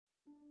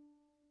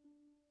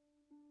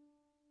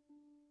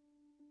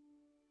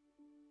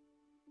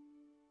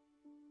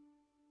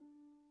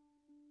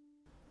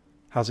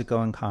How's it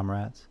going,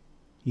 comrades?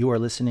 You are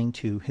listening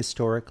to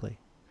Historically,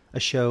 a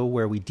show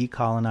where we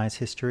decolonize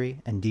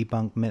history and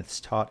debunk myths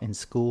taught in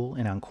school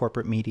and on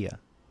corporate media.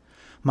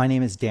 My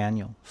name is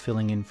Daniel,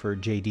 filling in for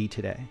JD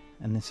today,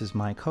 and this is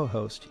my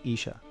co-host,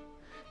 Isha.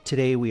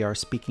 Today we are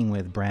speaking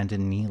with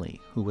Brandon Neely,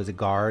 who was a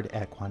guard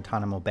at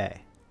Guantanamo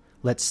Bay.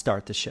 Let's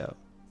start the show.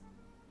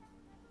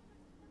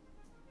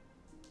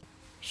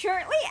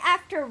 Shortly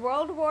after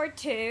World War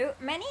II,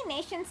 many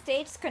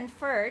nation-states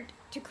conferred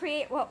to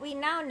create what we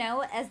now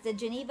know as the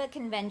Geneva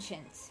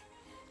Conventions.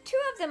 Two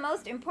of the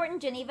most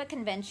important Geneva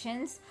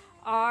Conventions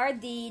are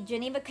the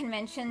Geneva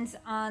Conventions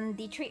on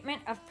the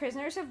Treatment of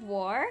Prisoners of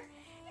War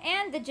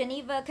and the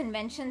Geneva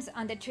Conventions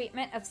on the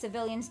Treatment of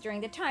Civilians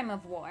During the Time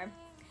of War.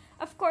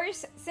 Of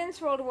course, since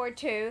World War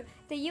II,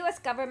 the U.S.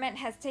 government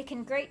has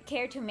taken great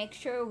care to make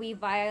sure we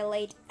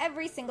violate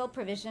every single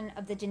provision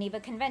of the Geneva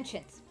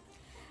Conventions.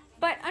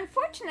 But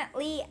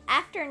unfortunately,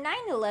 after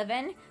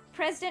 9/11,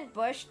 President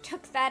Bush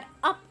took that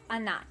up a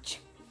notch.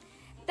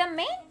 The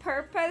main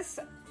purpose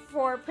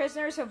for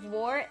prisoners of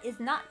war is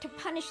not to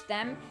punish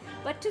them,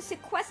 but to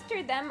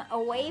sequester them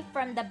away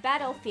from the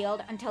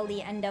battlefield until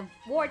the end of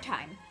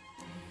wartime.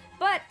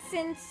 But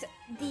since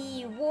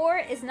the war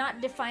is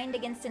not defined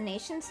against a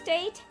nation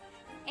state,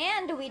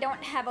 and we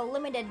don't have a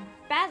limited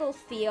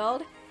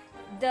battlefield,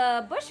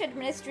 the Bush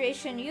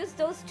administration used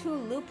those two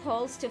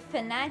loopholes to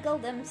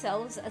finagle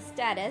themselves a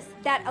status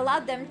that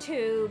allowed them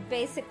to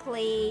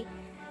basically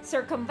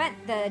circumvent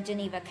the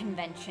Geneva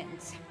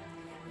Conventions.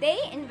 They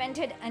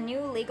invented a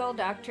new legal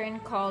doctrine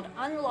called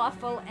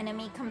unlawful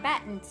enemy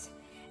combatants,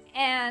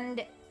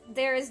 and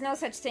there is no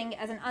such thing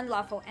as an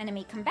unlawful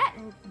enemy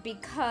combatant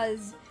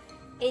because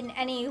in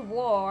any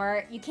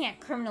war, you can't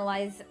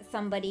criminalize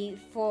somebody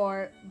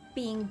for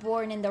being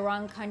born in the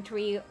wrong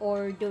country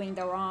or doing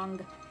the wrong,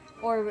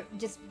 or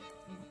just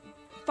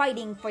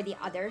fighting for the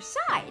other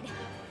side.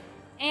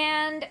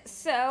 And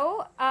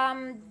so,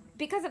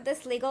 because of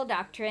this legal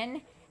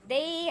doctrine,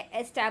 they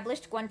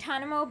established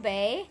Guantanamo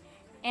Bay,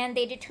 and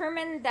they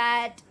determined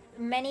that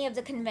many of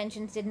the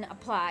conventions didn't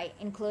apply,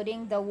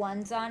 including the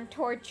ones on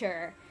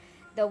torture,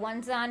 the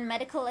ones on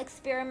medical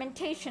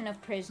experimentation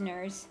of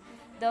prisoners,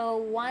 the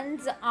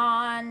ones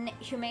on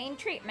humane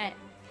treatment,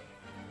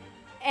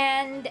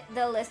 and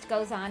the list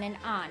goes on and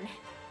on.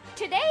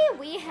 Today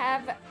we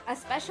have a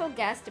special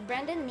guest,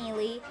 Brandon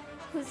Neely,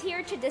 who's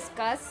here to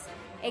discuss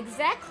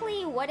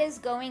exactly what is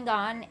going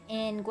on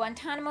in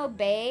Guantanamo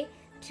Bay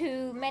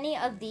to many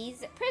of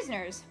these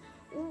prisoners.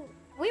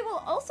 We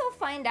will also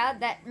find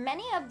out that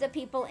many of the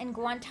people in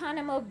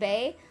Guantanamo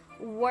Bay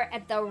were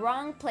at the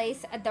wrong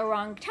place at the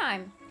wrong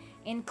time,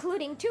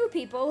 including two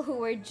people who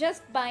were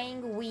just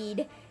buying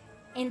weed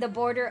in the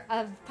border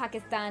of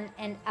Pakistan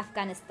and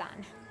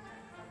Afghanistan.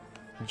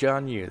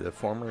 John Yoo, the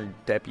former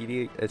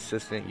Deputy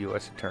Assistant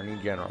U.S.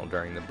 Attorney General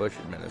during the Bush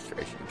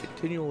administration,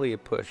 continually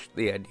pushed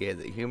the idea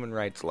that human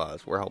rights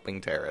laws were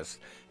helping terrorists,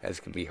 as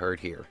can be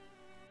heard here.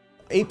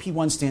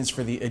 AP1 stands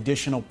for the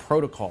Additional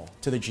Protocol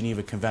to the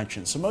Geneva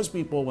Convention. So most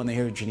people, when they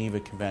hear Geneva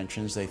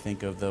Conventions, they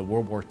think of the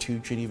World War II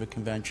Geneva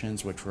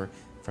Conventions, which were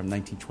from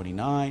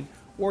 1929,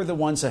 or the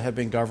ones that have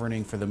been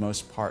governing for the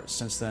most part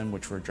since then,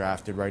 which were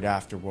drafted right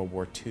after World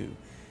War II.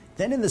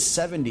 Then in the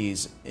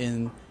 70s,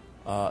 in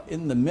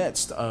the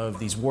midst of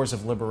these wars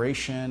of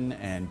liberation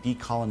and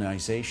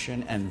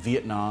decolonization, and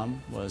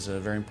Vietnam was a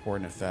very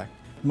important effect,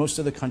 most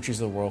of the countries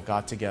of the world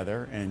got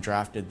together and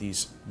drafted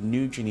these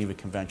new Geneva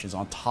Conventions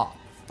on top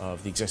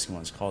of the existing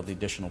ones called the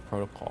Additional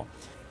Protocol.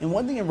 And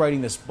one thing in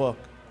writing this book,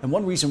 and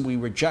one reason we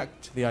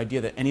reject the idea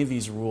that any of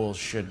these rules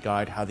should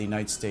guide how the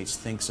United States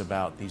thinks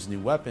about these new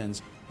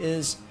weapons,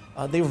 is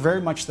they were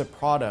very much the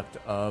product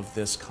of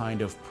this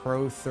kind of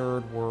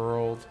pro-third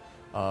world,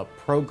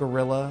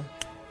 pro-guerrilla,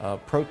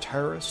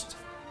 pro-terrorist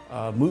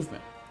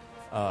movement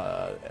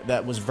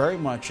that was very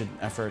much an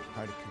effort to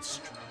try to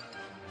construct.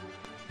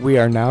 We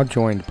are now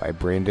joined by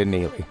Brandon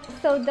Neely.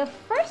 So the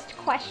first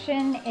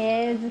question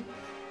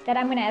that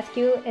I'm going to ask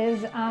you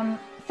is,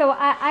 so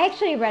I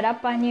actually read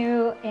up on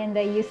you in the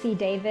UC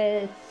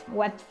Davis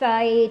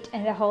website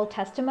and the whole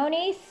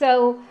testimony.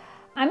 So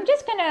I'm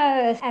just going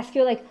to ask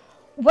you,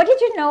 what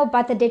did you know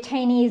about the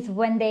detainees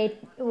when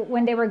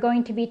they were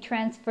going to be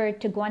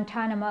transferred to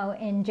Guantanamo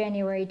in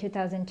January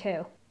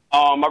 2002?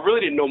 I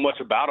really didn't know much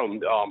about them.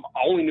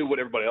 I only knew what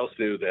everybody else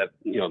knew, that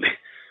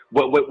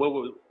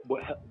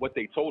what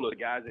they told us, the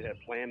guys that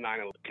had planned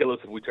 9/11 to kill us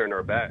if we turned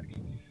our backs,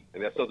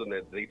 and that's something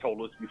that they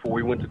told us before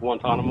we went to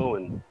Guantanamo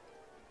and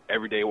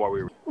every day while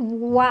we were.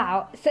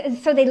 Wow!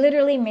 So they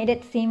literally made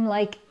it seem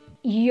like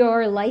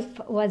your life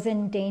was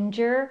in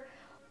danger.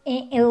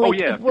 Oh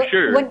yeah, for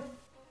sure.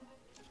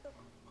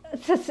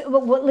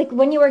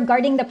 When you were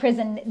guarding the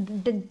prison,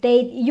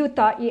 you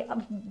thought,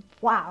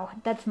 wow,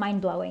 that's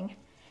mind blowing.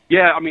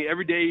 Yeah, I mean,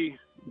 every day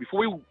before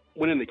we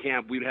went into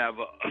camp, we'd have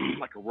a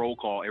roll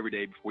call every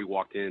day before we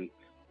walked in,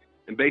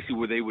 and basically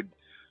where they would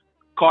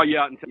call you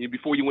out and tell you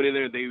before you went in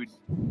there,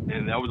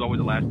 and that was always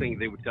the last thing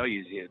they would tell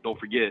you is, don't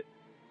forget,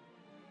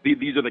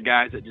 these are the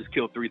guys that just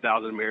killed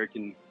 3,000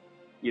 American,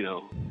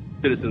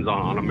 citizens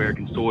on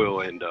American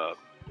soil, and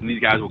these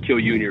guys will kill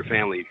you and your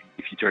family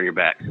if you turn your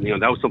backs. And,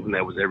 that was something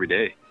that was every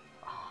day.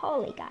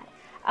 Holy God.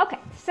 Okay,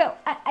 so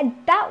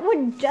that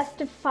would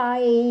justify,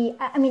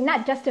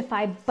 not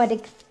justify, but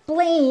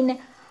explain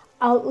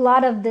a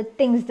lot of the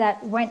things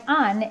that went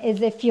on.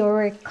 Is if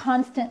you're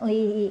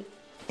constantly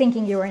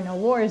thinking you're in a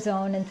war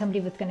zone and somebody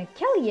was going to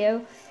kill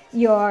you,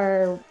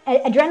 your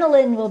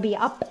adrenaline will be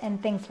up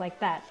and things like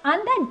that. On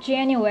that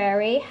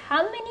January,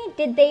 how many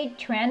did they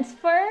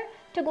transfer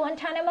to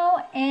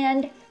Guantanamo,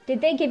 and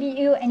did they give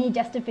you any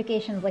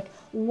justifications? Like,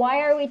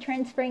 why are we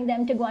transferring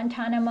them to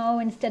Guantanamo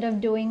instead of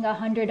doing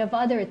 100 of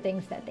other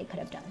things that they could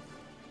have done?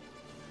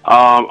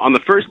 On the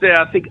first day,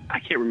 I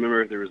can't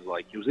remember if there was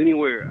it was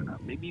anywhere,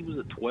 maybe it was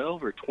a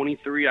 12 or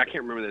 23. I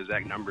can't remember the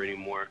exact number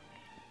anymore.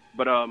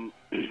 But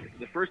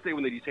the first day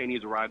when the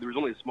detainees arrived, there was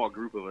only a small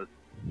group of us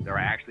that were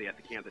actually at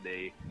the camp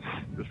today.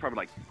 There was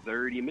probably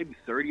 30, maybe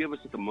 30 of us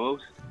at the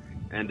most.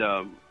 And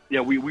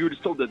we were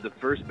just told that the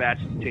first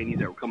batch of detainees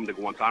that were coming to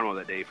Guantanamo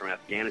that day from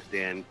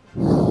Afghanistan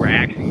were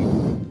actually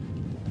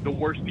the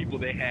worst people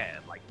they had.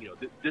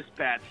 This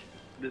batch,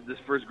 this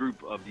first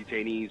group of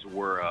detainees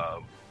were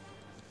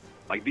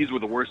these were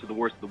the worst of the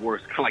worst of the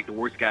worst, kind of like the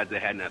worst guys they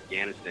had in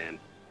Afghanistan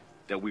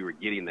that we were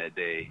getting that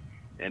day.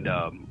 And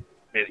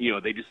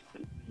they just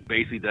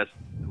basically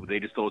they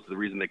just told us the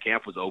reason the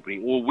camp was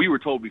opening. Well, we were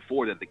told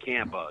before that the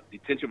camp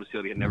detention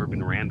facility had never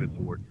been ran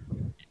before,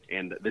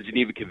 and the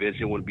Geneva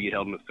Convention wouldn't be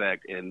held in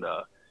effect. And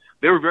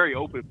they were very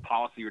open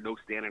policy or no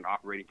standard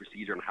operating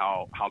procedure on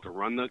how to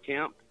run the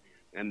camp,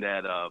 and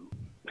that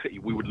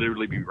we would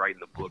literally be writing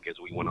the book as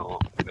we went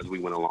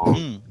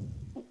along.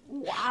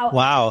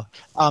 Wow.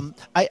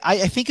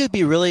 I think it would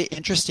be really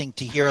interesting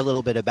to hear a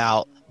little bit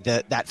about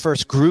that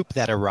first group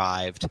that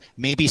arrived,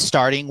 maybe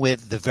starting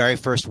with the very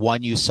first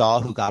one you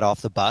saw who got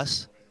off the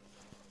bus.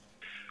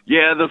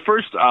 Yeah, the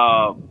first,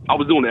 I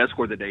was doing the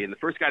escort today, and the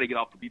first guy to get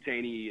off the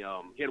detainee,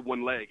 he had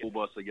one leg,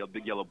 a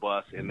big yellow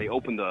bus, and they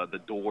opened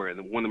the door,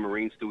 and one of the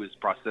Marines threw his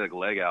prosthetic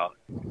leg out,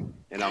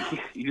 and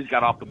he just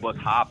got off the bus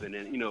hopping,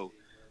 and,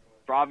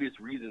 for obvious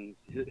reasons,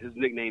 his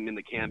nickname in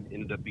the camp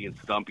ended up being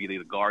Stumpy.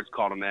 The guards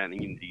called him that, and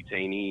even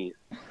detainees.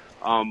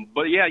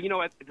 But yeah,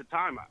 at the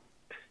time,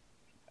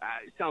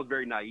 it sounds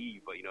very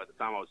naive, but at the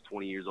time I was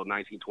 20 years old,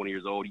 20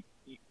 years old.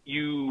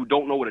 You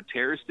don't know what a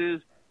terrorist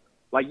is.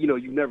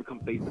 You've never come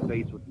face to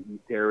face with these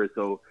terrorists.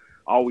 So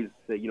I always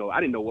say, I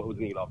didn't know what was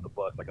going to get off the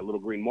bus, like a little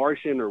green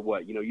Martian or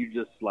what. You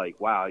just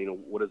wow,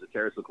 what does a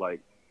terrorist look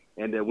like?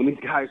 And when these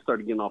guys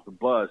started getting off the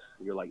bus,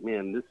 you're like,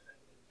 man, this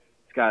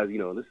guys,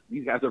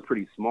 these guys are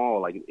pretty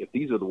small. Like, if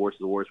these are the worst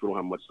of the worst, we don't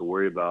have much to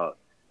worry about.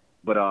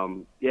 But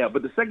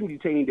but the second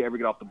detainee to ever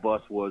get off the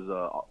bus was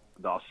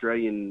the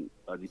Australian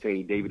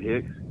detainee David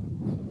Hicks.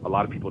 A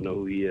lot of people know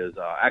who he is.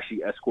 I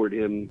actually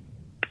escorted him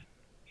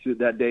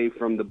that day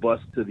from the bus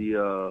to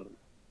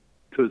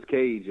his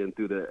cage and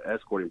through the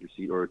escorting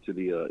procedure, or to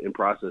the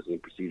in-processing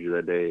procedure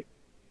that day.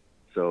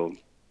 So.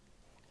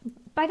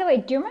 By the way,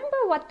 do you remember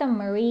what the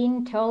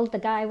Marine told the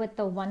guy with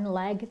the one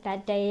leg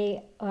that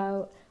day?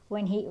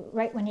 When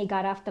he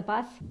got off the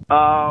bus?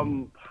 I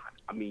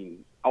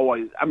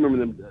remember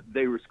them.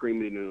 They were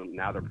screaming,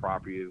 now they're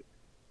property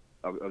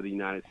of the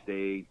United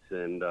States,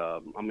 and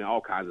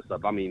all kinds of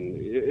stuff.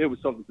 It was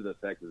something to the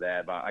effect of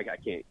that, but I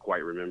can't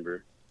quite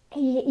remember.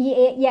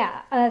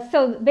 Yeah.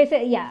 So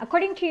basically,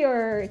 according to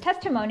your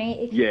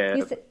testimony,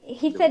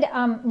 he said,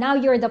 now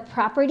you're the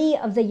property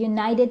of the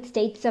United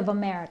States of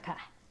America.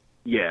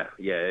 Yeah.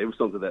 It was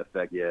something to that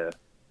effect. Yeah.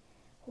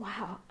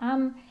 Wow.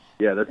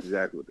 Yeah, that's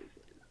exactly what they said.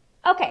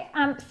 Okay,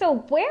 so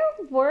where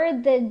were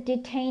the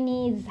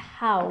detainees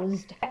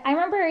housed? I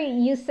remember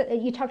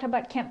you talked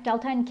about Camp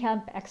Delta and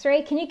Camp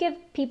X-Ray. Can you give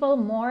people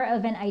more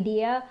of an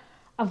idea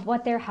of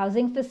what their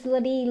housing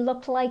facility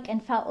looked like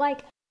and felt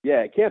like?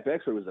 Yeah, Camp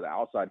X-Ray was an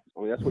outside.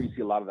 That's where you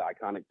see a lot of the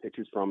iconic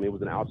pictures from. It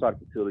was an outside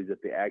facility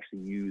that they actually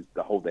used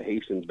to hold the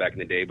Haitians back in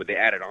the day, but they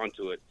added on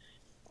to it.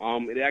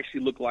 It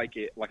actually looked like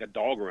a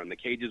dog run. The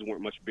cages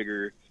weren't much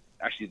bigger.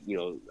 Actually,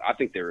 I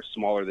think they were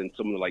smaller than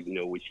some of the,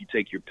 if you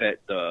take your pet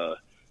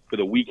for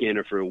the weekend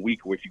or for a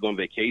week, or if you go on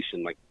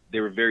vacation, they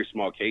were very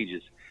small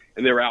cages,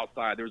 and they were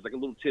outside. There was a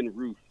little tin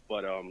roof,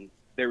 but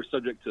they were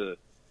subject to,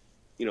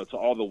 to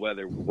all the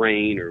weather,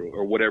 rain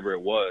or whatever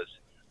it was.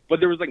 But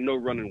there was no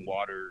running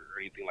water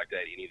or anything like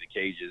that in any of the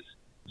cages.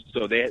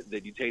 So the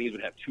detainees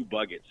would have two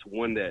buckets,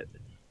 one that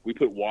we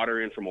put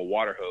water in from a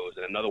water hose,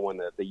 and another one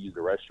that they used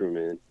the restroom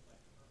in.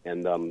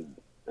 And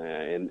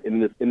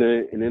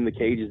in the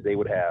cages they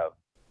would have,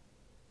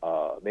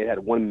 they had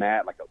one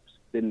mat, like a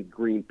thin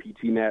green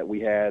PT mat we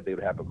had. They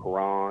would have a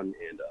Quran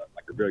and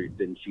a very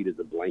thin sheet as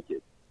a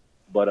blanket.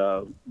 But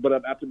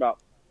after about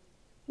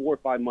 4 or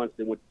 5 months,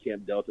 they went to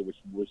Camp Delta, which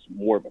was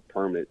more of a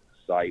permanent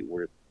site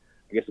where,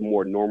 I guess, a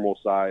more normal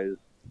size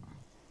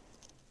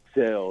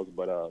cells.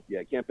 But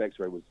Camp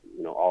X-Ray was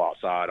all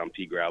outside on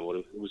pea gravel.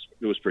 It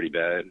was pretty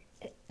bad.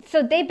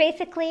 So they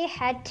basically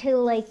had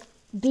to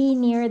be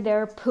near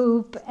their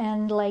poop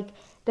and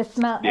the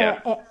smell.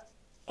 Yeah.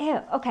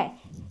 Ew. Okay,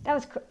 that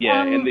was.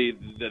 And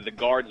the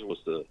guards was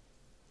to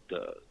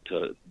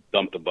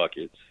dump the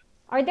buckets.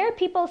 Are there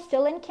people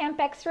still in Camp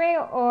X-Ray,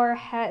 or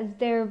has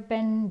there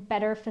been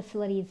better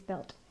facilities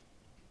built?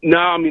 No,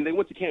 I mean, they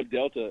went to Camp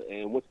Delta,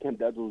 and once Camp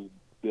Delta was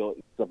built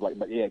and stuff like that.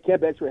 But yeah,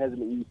 Camp X-Ray hasn't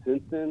been used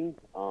since then.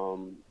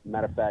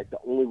 Matter of fact, the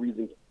only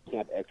reason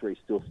Camp X-Ray is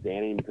still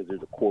standing because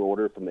there's a court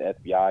order from the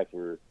FBI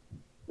for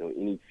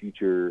any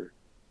future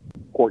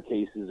court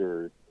cases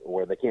or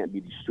where they can't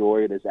be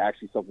destroyed. It's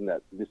actually something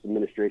that this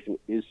administration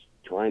is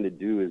trying to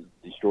do, is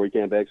destroy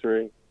Camp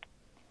X-Ray.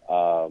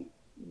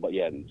 But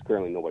yeah,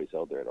 currently nobody's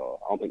held there at all.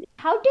 I don't think.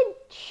 How did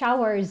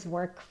showers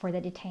work for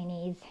the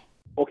detainees?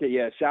 Okay,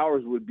 yeah,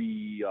 showers would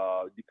be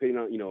depending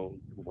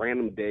on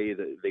random day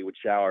that they would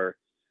shower,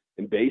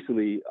 and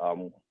basically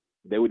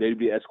they'd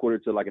be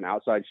escorted to like an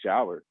outside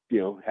shower.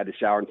 Had to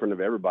shower in front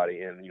of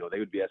everybody, and they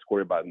would be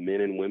escorted by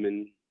men and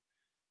women,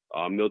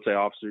 military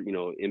officers,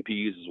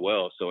 MPs as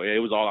well. So it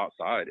was all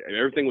outside.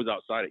 Everything was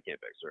outside at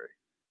Camp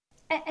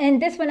X-Ray.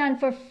 And this went on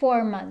for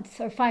 4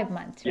 months or 5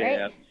 months, right?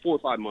 Yeah, 4 or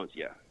 5 months,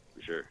 yeah,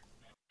 for sure.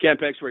 Camp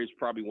X-Ray is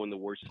probably one of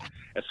the worst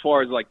as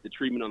far as like the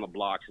treatment on the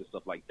blocks and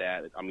stuff like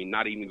that. I mean,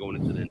 not even going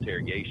into the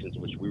interrogations,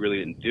 which we really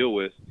didn't deal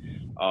with,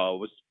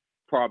 was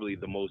probably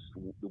the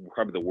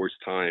worst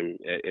time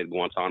at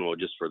Guantanamo,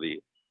 just for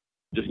the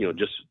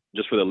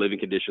living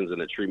conditions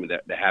and the treatment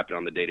that happened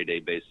on the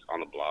day-to-day basis on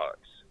the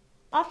blocks.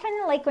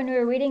 Often, like when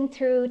we're reading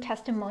through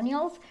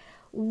testimonials,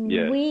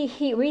 we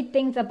read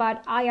things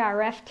about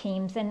IRF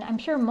teams, and I'm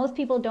sure most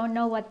people don't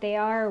know what they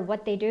are or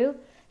what they do.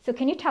 So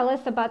can you tell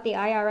us about the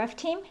IRF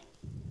team?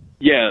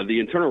 Yeah, the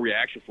Internal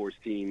Reaction Force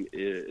team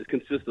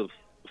consists of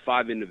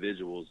 5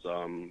 individuals,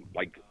 and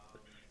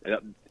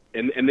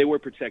they wear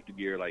protective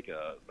gear like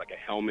a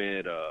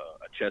helmet, a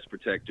chest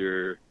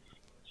protector.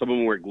 Some of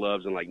them wear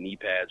gloves and like knee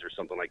pads or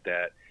something like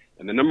that.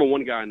 And the number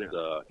one guy,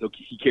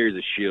 he carries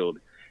a shield.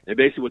 And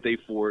basically, what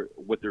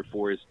they're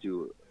for is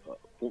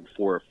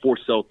for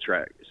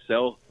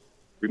cell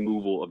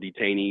removal of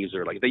detainees,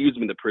 or like they use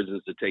them in the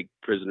prisons to take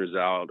prisoners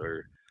out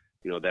or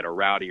that are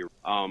rowdy.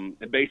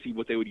 And basically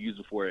what they would use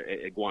it for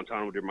at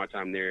Guantanamo during my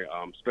time there,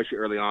 especially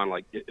early on,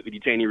 like if a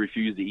detainee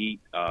refused to eat,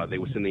 they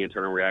would send the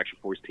Internal Reaction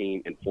Force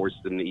team and force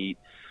them to eat.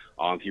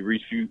 If you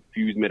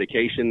refuse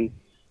medication,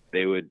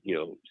 they would,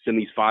 send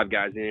these 5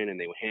 guys in and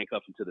they would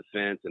handcuff them to the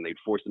fence and they'd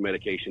force the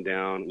medication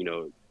down,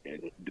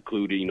 and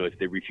included, if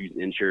they refused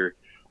to insure.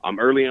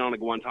 Early on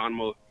at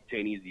Guantanamo,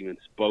 detainees even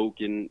spoke,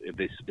 and if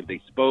they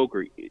spoke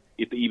or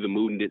if they even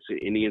moved into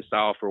Indian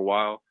style for a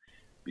while,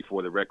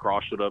 before the Red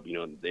Cross showed up,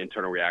 the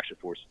Internal Reaction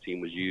Force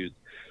team was used.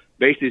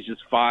 Basically, it's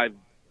just 5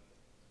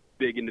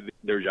 big individuals.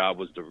 Their job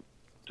was to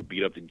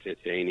beat up the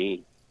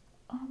detainee.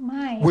 Oh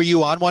my! Were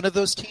you on one of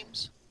those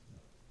teams?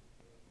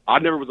 I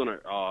never was on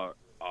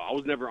I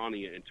was never on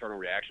the Internal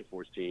Reaction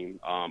Force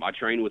team. I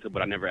trained with it,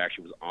 but I never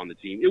actually was on the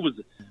team. It was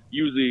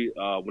usually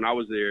when I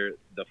was there,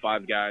 the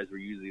 5 guys were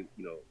usually,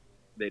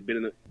 they'd been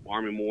in the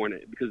Army more,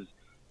 because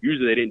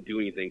usually they didn't do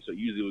anything. So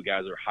usually the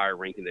guys are higher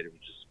ranking that were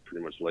just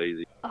pretty much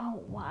lazy.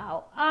 Oh,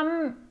 wow.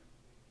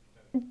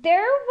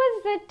 There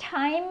was a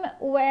time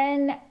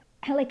when,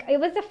 it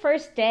was the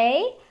first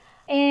day,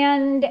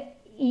 and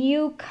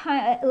you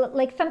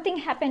something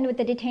happened with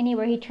the detainee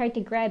where he tried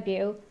to grab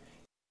you.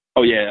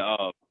 Oh yeah,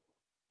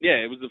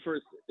 it was the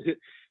first.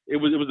 It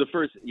was the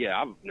first.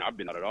 Yeah, I've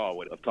been out at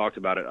all. I've talked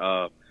about it.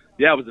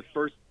 Yeah, it was the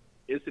first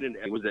incident.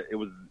 It was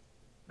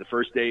the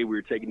first day we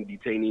were taking the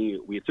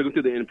detainee. We took him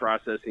through the in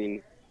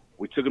processing.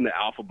 We took him to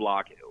Alpha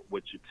Block,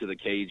 to the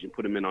cage, and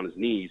put him in on his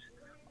knees.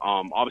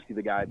 Obviously,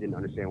 the guy didn't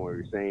understand what we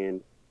were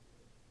saying.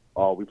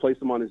 We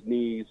placed him on his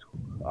knees.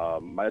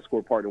 My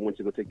escort partner went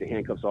to go take the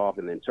handcuffs off,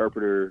 and the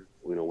interpreter,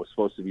 was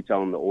supposed to be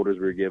telling him the orders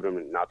we were giving him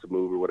and not to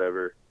move or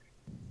whatever.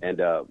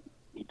 And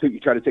he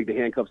tried to take the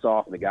handcuffs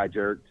off, and the guy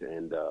jerked.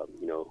 And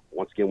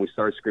once again, we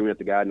started screaming at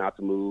the guy not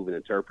to move, and the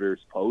interpreter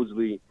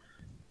supposedly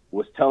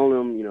was telling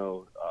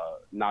him,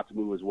 not to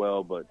move as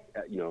well. But,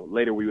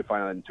 later we would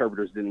find out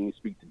interpreters didn't even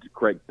speak the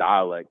correct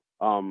dialect.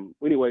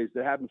 Anyways,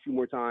 that happened a few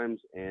more times.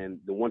 And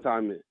the one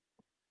time,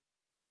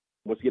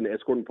 once again, the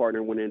escorting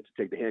partner went in to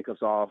take the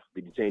handcuffs off.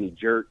 The detainee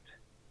jerked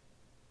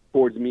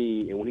towards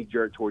me. And when he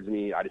jerked towards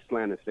me, I just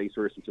slammed his face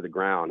first into the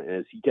ground. And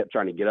as he kept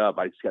trying to get up,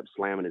 I just kept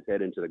slamming his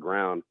head into the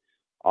ground.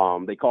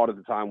 They called at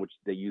the time, which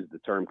they used the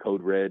term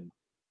Code Red,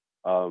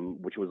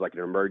 which was like an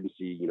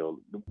emergency.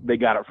 They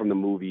got it from the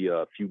movie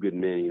A Few Good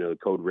Men,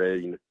 Code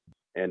Red.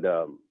 And,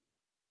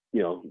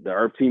 the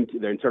IRF team,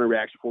 the Internal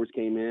Reaction Force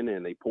came in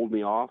and they pulled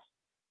me off,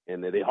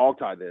 and they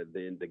hogtied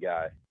the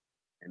guy.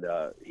 And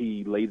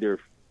he lay there,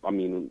 for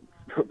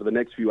the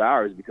next few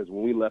hours, because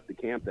when we left the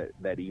camp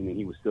that evening,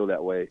 he was still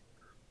that way.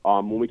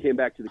 When we came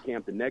back to the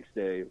camp the next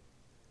day,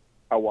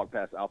 I walked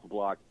past Alpha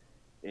Block,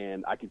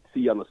 and I could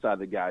see on the side of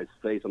the guy's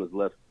face, on his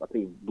left,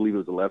 believe it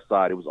was the left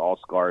side, it was all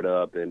scarred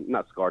up, and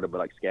not scarred up, but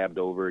like scabbed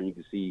over, and you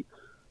could see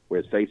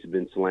where his face had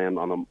been slammed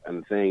on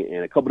the thing.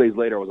 And a couple days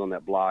later, I was on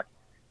that block,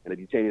 and a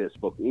detainee that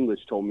spoke English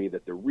told me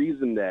that the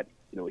reason that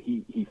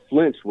he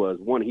flinched was,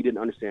 one, he didn't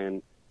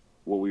understand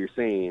what we were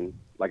saying.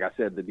 Like I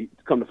said,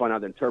 come to find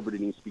out, the interpreter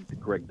didn't speak the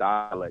correct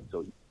dialect,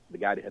 so the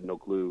guy had no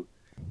clue.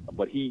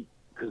 But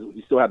because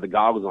he still had the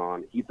goggles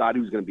on, he thought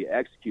he was going to be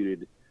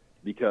executed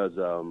because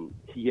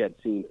he had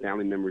seen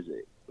family members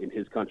in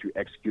his country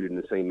executed in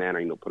the same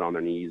manner, put on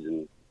their knees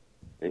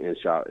and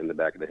shot in the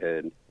back of the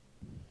head.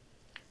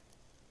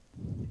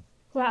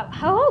 Wow.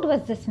 How old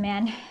was this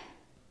man?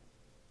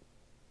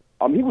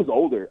 He was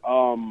older.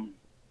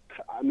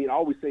 I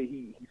always say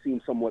he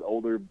seemed somewhat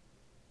older,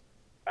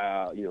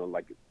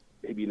 like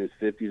maybe in his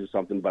 50s or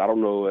something, but I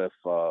don't know if,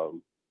 because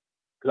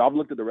I've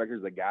looked at the records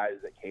of the guys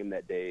that came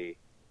that day,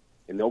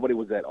 and nobody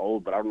was that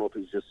old, but I don't know if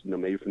it's just,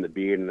 maybe from the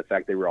beard and the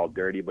fact they were all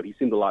dirty, but he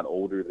seemed a lot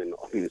older than,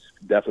 it's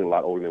definitely a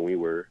lot older than we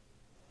were.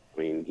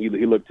 He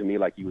looked to me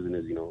like he was in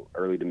his,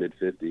 early to mid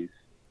 50s.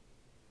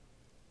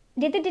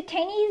 Did the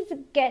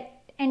detainees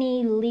get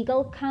any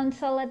legal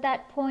counsel at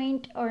that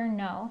point or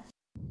no?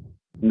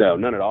 No,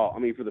 none at all.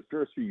 For the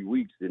first few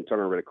weeks, the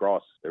internal Red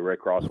Cross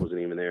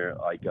wasn't even there.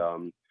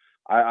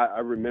 I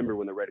remember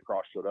when the Red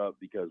Cross showed up,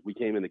 because we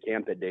came into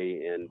camp that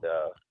day, and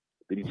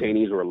the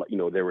detainees were,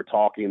 they were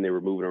talking, they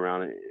were moving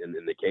around in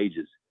the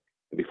cages.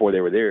 And before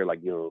they were there,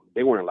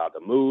 they weren't allowed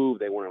to move,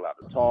 they weren't allowed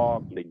to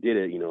talk. They did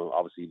it,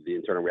 obviously the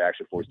Internal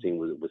Reaction Force team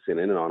was sent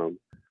in on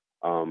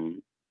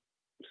them.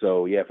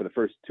 So yeah, for the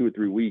first 2 or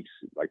 3 weeks,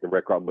 the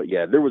Red Cross, but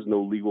yeah, there was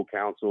no legal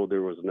counsel,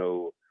 there was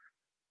no.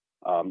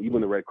 Even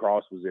when the Red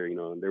Cross was there,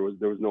 there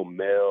was no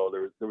mail,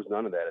 there was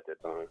none of that at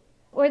that time.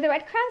 Were the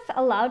Red Cross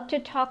allowed to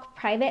talk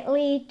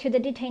privately to the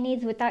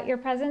detainees without your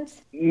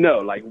presence?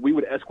 No, we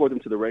would escort them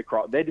to the Red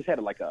Cross. They just had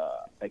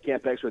at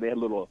Camp X, where they had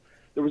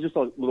there was just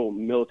a little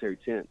military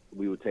tent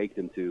we would take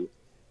them to.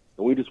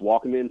 And we just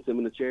walk them in, sit them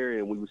in the chair,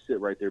 and we would sit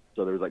right there.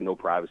 So there was no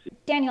privacy.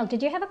 Daniel,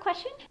 did you have a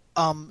question?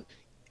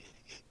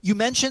 You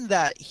mentioned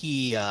that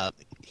he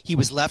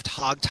was left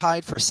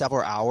hogtied for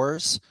several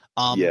hours.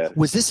 Yeah.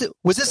 Was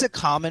this a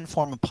common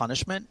form of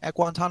punishment at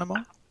Guantanamo?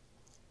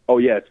 Oh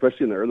yeah,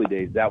 especially in the early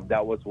days.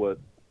 That was what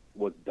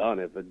was done.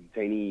 If a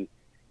detainee,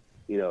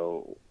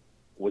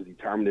 was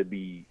determined to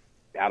be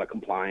out of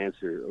compliance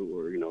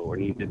or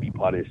needed to be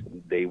punished,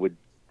 they would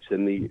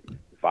send the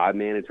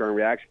 5-man Internal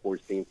Reaction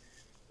Force team,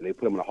 and they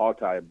put them in a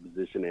hogtie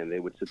position, and they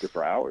would sit there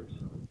for hours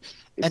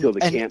until the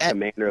camp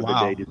commander of the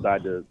day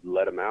decided to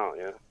let them out.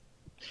 Yeah.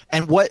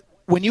 And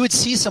when you would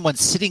see someone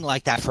sitting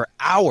like that for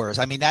hours,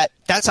 that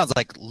sounds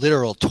like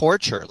literal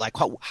torture.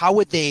 How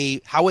would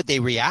they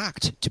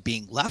react to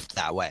being left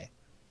that way?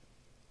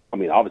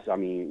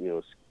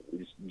 Obviously,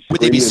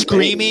 would they be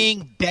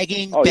screaming,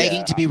 begging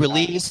to be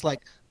released?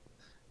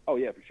 Oh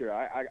yeah, for sure.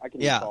 I can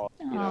recall,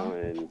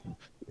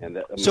 and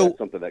that's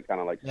something that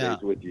kind of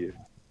stays with you.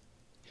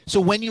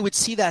 So when you would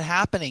see that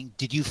happening,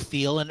 did you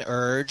feel an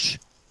urge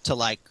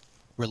to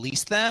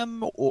release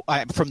them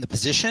from the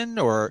position,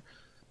 or?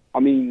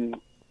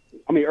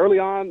 Early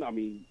on,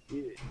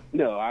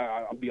 no,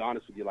 I'll be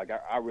honest with you.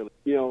 I really,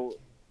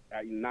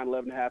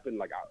 9/11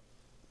 happened.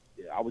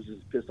 I was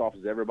just pissed off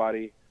as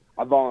everybody.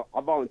 I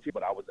volunteered,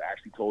 but I was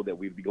actually told that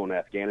we'd be going to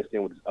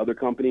Afghanistan with this other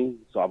company.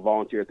 So I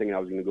volunteered thinking I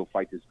was going to go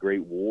fight this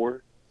great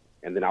war.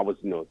 And then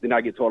then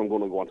I get told I'm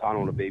going to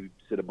Guantanamo to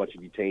babysit a bunch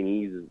of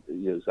detainees.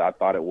 So I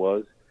thought it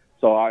was.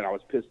 So I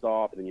was pissed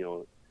off. And,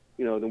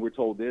 then we're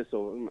told this.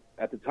 So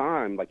at the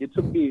time, it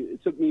took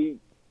me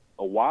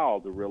a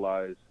while to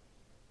realize,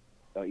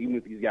 even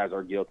if these guys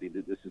are guilty,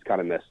 this is kind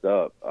of messed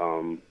up.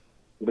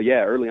 But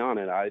yeah, early on,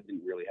 and I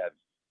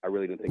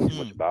really didn't think too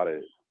much about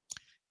it.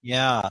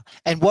 Yeah.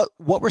 And what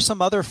were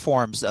some other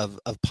forms of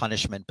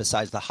punishment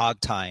besides the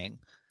hog tying?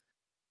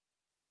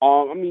 They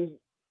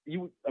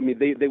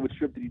would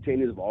strip the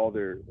detainees of all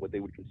their, what they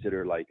would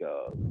consider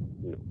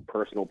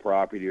personal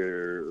property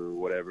or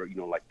whatever,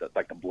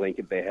 the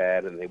blanket they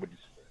had, and they would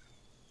just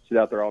sit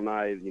out there all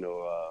night,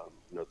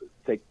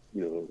 take,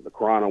 the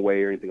Quran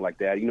away or anything like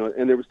that,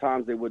 and there was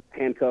times they would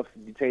handcuff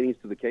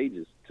detainees to the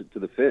cages, to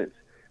the fence,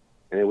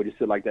 and they would just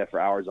sit like that for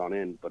hours on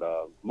end. But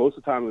most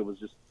of the time it was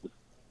just the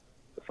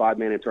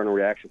 5-man Internal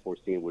Reaction Force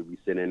team would be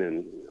sitting in,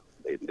 and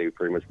they would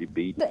pretty much be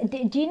beat.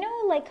 Do you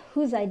know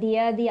whose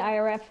idea the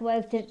IRF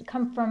was? Did it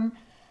come from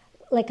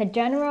a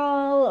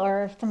general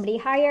or somebody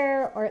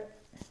higher, or?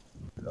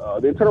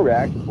 The Internal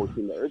Reaction Force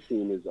team, the ERT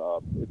team, is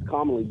it's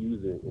commonly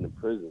used in the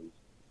prisons,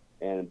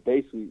 and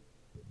basically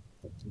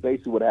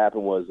what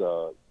happened was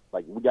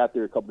we got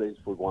there a couple days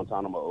before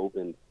Guantanamo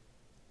opened,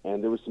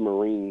 and there were some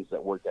Marines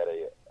that worked at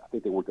I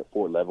think they worked at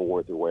Fort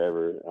Leavenworth or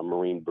wherever, a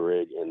Marine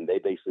brig, and they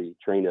basically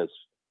trained us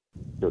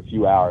for a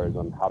few hours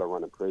on how to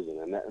run a prison,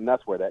 and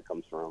that's where that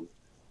comes from.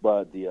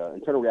 But the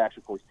Internal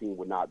Reaction Force team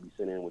would not be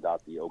sent in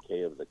without the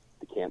okay of the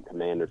camp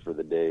commander for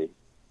the day. It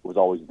was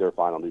always their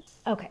final decision.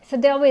 Okay, so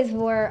they always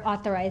were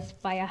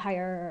authorized by a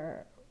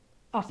higher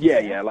officer.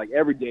 Yeah.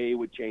 Every day it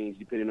would change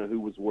depending on who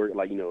was working.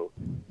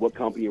 What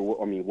company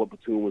what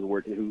platoon was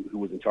working, who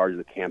was in charge of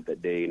the camp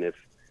that day, and if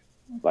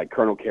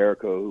Colonel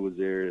Carrico, who was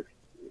there,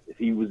 if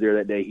he was there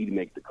that day, he'd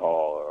make the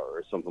call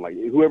or something like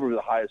that. Whoever was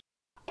the highest.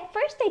 At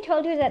first, they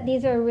told you that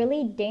these are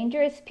really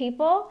dangerous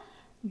people,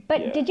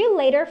 but did you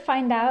later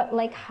find out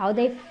how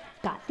they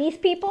got these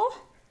people?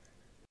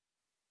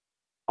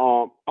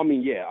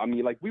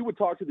 We would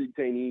talk to the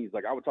detainees.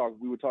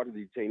 We would talk to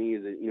the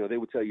detainees, and they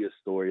would tell you a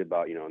story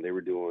about they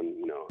were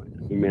doing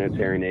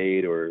humanitarian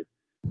aid or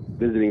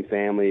visiting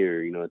family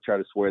or, try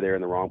to swear they're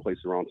in the wrong place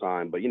at the wrong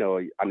time. But,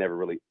 I never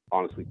really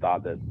honestly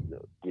thought that the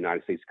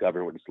United States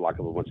government would just lock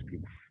up a bunch of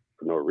people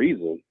for no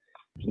reason.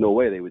 There's no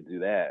way they would do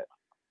that.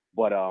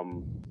 But,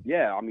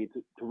 yeah, I mean,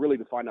 to really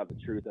to find out the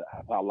truth of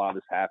how a lot of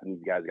this happened,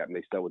 you guys got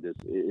mixed up with this.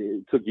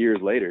 It took years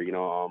later,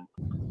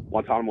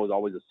 Guantanamo was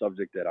always a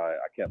subject that I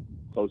kept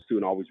close to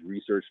and always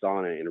researched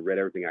on and read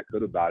everything I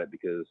could about it,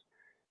 because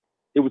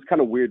it was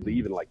kind of weird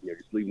leaving,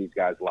 just leaving these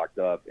guys locked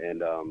up.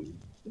 And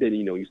then,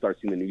 you start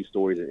seeing the news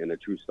stories and the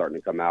truth starting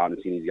to come out and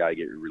seeing these guys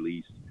get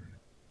released.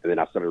 And then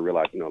I started to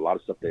realize, a lot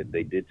of stuff that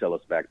they did tell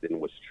us back then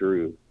was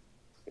true.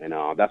 And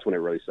that's when it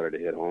really started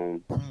to hit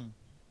home.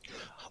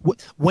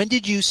 When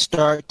did you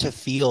start to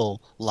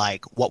feel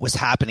like what was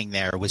happening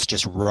there was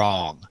just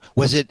wrong?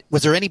 Was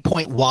there any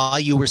point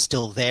while you were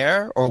still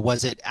there, or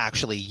was it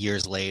actually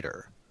years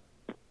later?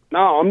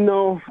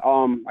 No.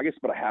 I guess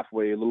about a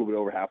little bit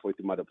over halfway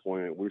through my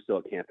deployment, we were still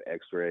at Camp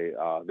X-Ray.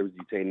 There was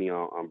a detainee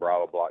on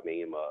Bravo Block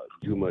named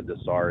Juma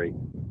Dasari.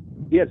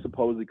 He had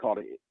supposedly called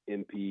an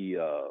MP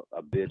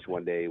a bitch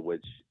one day,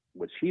 which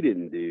he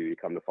didn't do, to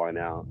come to find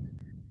out.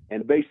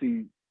 And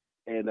basically,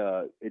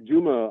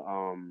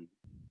 Juma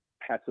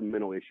had some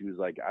mental issues.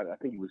 Like I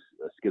think he was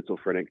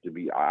schizophrenic to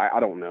be. I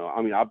don't know.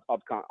 I mean, I've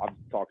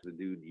talked to the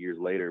dude years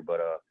later, but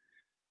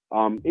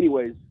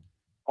anyways,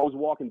 I was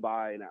walking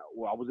by and I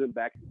was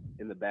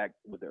in the back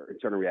with the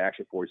Internal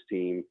Reaction Force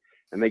team,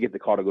 and they get the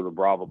call to go to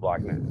Bravo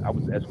Block. And I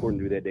was escorting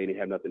through that day and he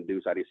had nothing to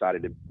do, so I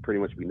decided to pretty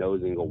much be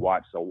nosy and go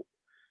watch. So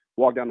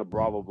walk down to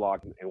Bravo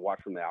Block and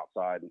watch from the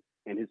outside.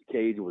 And his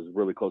cage was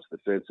really close to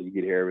the fence, so you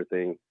could hear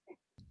everything.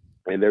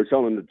 And they were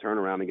telling him to turn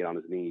around and get on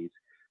his knees.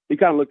 He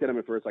kind of looked at him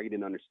at first like he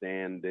didn't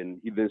understand. Then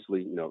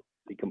eventually,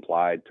 he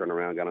complied, turned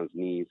around, got on his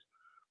knees.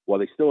 Well,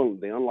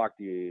 they unlocked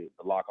the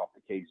lock off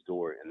the cage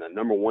door, and the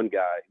number one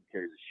guy who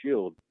carries a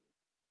shield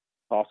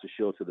tossed the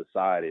shield to the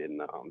side,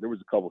 and there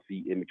was a couple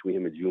feet in between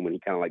him and Juma, and he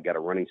kind of got a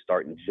running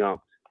start and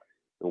jumped,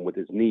 and with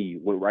his knee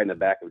went right in the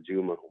back of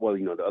Juma. Well,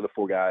 the other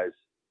four guys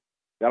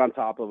got on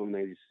top of him.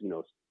 They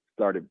just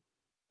started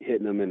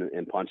hitting him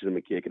and punching him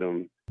and kicking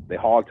him. They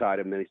hogtied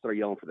him, and then they started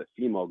yelling for the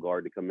female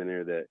guard to come in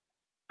there that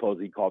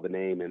supposedly called the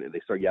name, and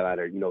they started yelling at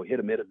her, hit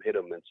him,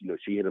 and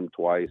she hit him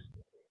twice.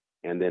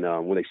 And then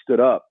when they stood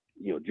up,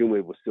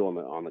 Juma was still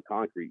on the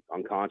concrete,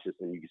 unconscious,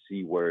 and you could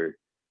see where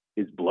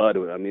his blood,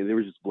 there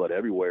was just blood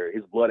everywhere.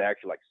 His blood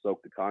actually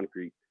soaked the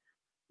concrete.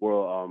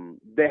 Well,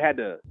 they had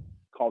to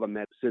call the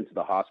med sent to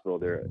the hospital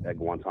there at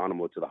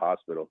Guantanamo, to the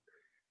hospital.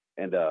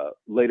 And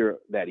later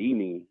that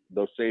evening,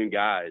 those same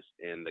guys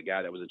and the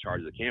guy that was in charge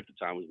of the camp at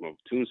the time was my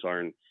platoon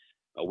sergeant.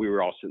 We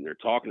were all sitting there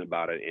talking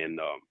about it, and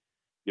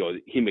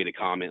he made a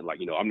comment like,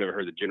 I've never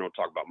heard the general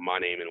talk about my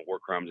name and war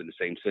crimes in the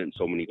same sentence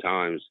so many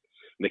times.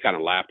 And they kind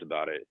of laughed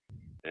about it.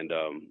 And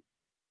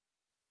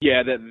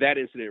yeah, that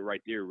incident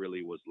right there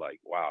really was like,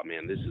 wow,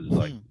 man, this is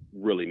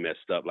really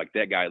messed up. Like,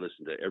 that guy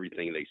listened to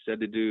everything they said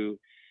to do,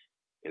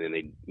 and then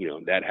they,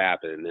 that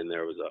happened. And then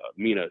there was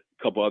me and a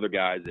couple other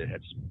guys that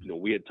had,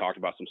 we had talked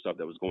about some stuff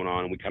that was going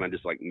on, and we kind of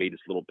just made this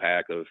little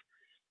pack of,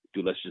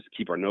 dude, let's just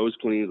keep our nose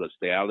clean, let's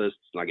stay out of this,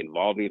 let's not get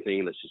involved in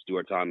anything, let's just do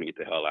our time and get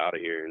the hell out of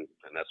here. And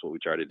that's what we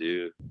try to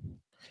do.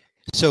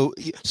 So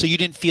you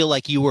didn't feel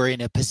like you were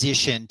in a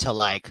position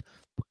to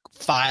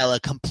file a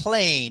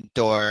complaint,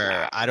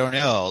 or I don't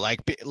know,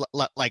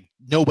 like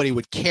nobody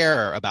would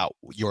care about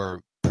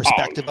your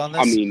perspective on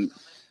this? I mean,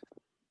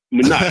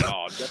 not at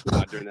all. Definitely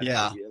not during that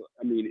yeah. time.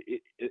 I mean,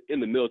 in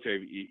the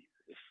military,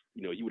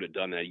 you would have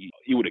done that.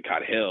 You would have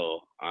caught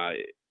hell. I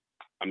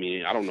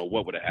mean, I don't know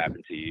what would have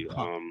happened to you.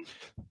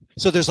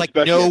 So there's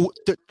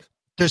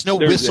there's no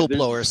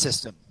whistleblower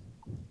system.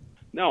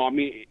 No, I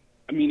mean,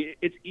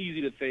 it's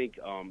easy to think,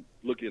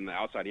 looking in the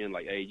outside in,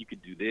 like, hey, you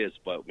could do this,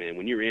 but man,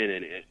 when you're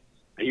in and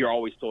you're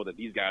always told that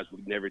these guys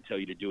would never tell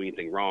you to do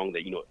anything wrong,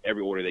 that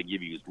every order they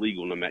give you is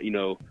legal, no matter,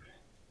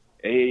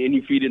 and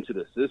you feed into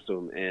the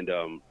system, and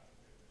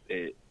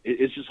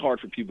it's just hard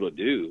for people to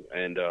do,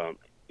 and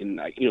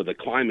the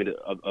climate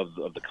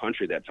of the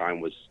country at that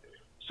time was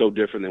so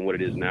different than what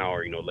it is now,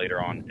 or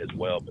later on as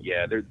well. But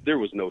yeah, there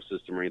was no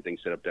system or anything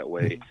set up that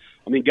way.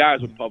 I mean, guys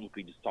would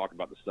publicly just talk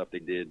about the stuff they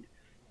did,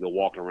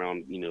 walking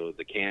around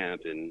the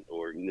camp,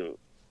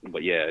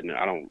 but yeah, no,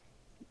 I don't.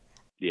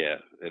 Yeah,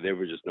 there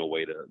was just no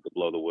way to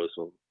blow the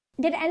whistle.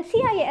 Did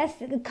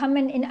NCIS come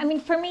in? I mean,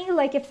 for me,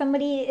 if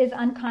somebody is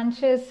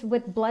unconscious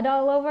with blood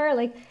all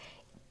over,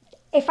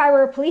 if I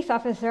were a police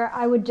officer,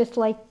 I would just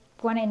want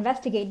to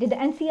investigate. Did the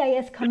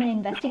NCIS come and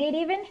investigate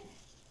even?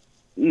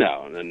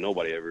 No,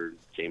 nobody ever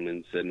came in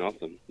and said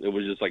nothing. It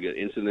was just like an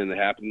incident that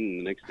happened,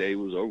 and the next day it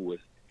was over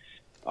with.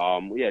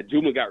 Yeah,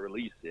 Juma got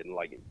released, and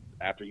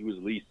after he was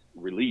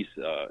released,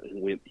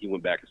 he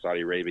went back to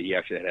Saudi Arabia. He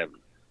actually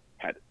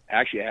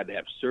had to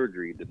have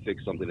surgery to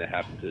fix something that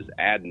happened to his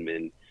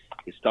abdomen,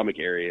 his stomach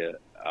area,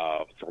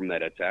 from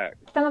that attack.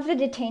 Some of the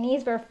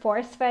detainees were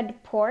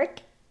force-fed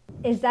pork.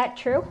 Is that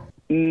true?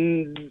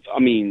 I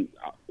mean,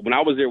 when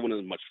I was there, when it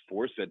was much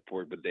force-fed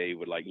pork, but they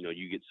would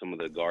you get some of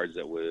the guards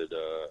that would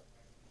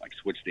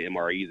switch the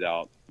MREs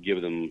out,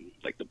 give them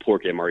the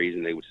pork MREs,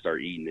 and they would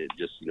start eating it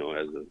just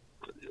as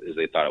as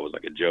they thought it was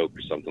like a joke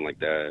or something like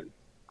that.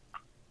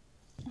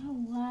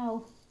 Oh,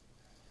 wow.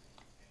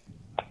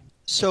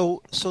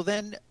 So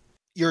then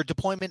your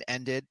deployment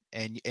ended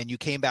and you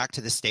came back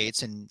to the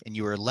States and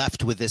you were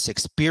left with this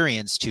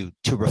experience to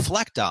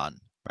reflect on,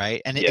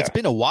 right? And it's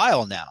been a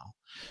while now.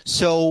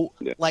 So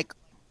like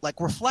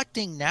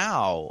reflecting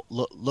now,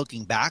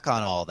 looking back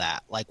on all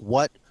that, like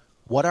what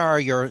are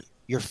your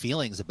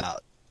feelings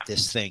about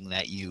this thing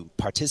that you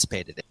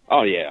participated in?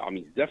 Oh yeah, I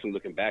mean, definitely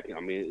looking back, I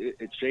mean,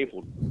 it's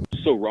shameful,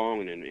 so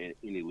wrong and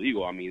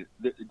illegal. I mean,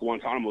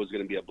 Guantanamo is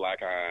going to be a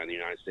black eye in the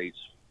United States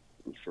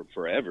for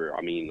forever.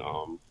 I mean,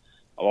 I've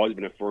always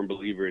been a firm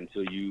believer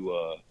until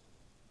you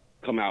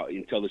come out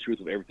and tell the truth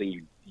of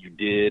everything you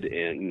did,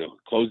 and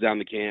close down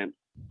the camp,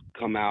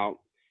 come out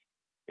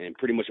and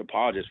pretty much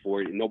apologize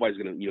for it. Nobody's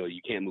gonna,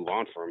 you can't move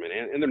on from it,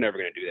 and they're never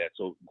gonna do that.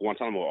 So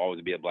Guantanamo will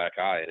always be a black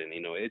eye, and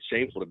it's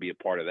shameful to be a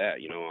part of that.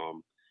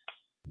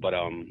 But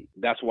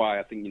that's why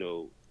I think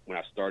when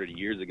I started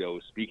years ago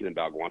speaking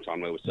about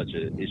Guantanamo, it was such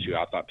an issue.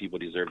 I thought people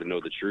deserved to know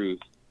the truth,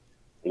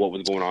 what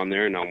was going on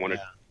there, and I wanted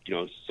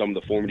some of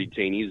the former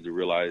detainees to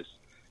realize,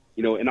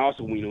 and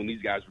also when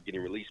these guys were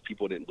getting released,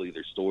 people didn't believe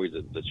their stories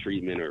of the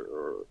treatment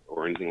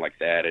or anything like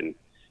that, and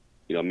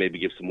maybe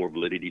give some more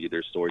validity to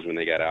their stories when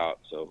they got out.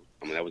 So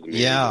I mean, that was the main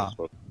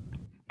reason.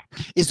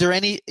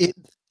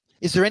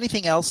 Is there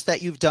anything else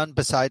that you've done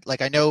besides,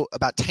 like, I know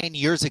about 10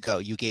 years ago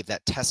you gave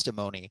that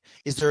testimony.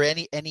 Is there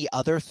any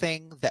other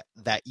thing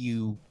that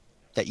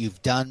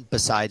you've done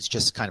besides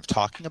just kind of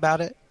talking about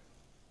it,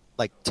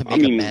 like to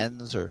make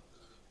amends? Or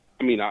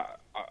I mean,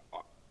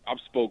 I've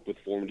spoke with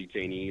former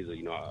detainees.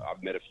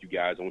 I've met a few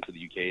guys. I went to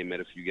the UK and met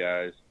a few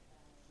guys.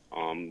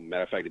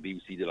 Matter of fact, the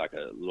BBC did like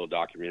a little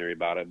documentary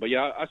about it. But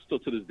yeah, I still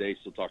to this day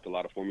still talk to a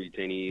lot of former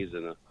detainees,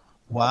 and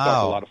wow, I've talked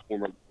to a lot of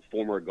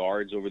former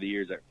guards over the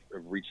years that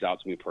have reached out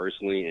to me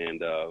personally,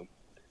 and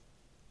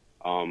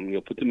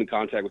put them in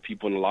contact with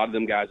people. And a lot of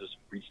them guys have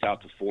reached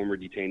out to former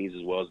detainees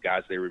as well as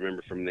guys they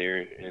remember from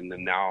there. And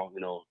then now,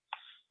 in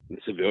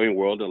the civilian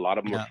world, a lot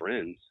of them are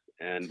friends.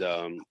 And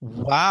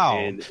wow,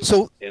 and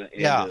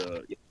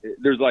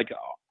there's like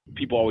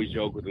people always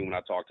joke with me when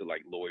I talk to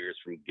like lawyers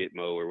from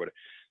Gitmo or whatever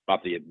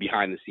about the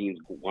behind the scenes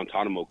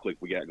Guantanamo clique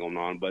we got going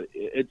on, but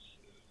it's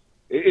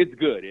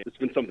good. It's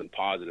been something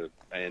positive,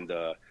 and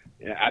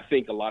I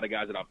think a lot of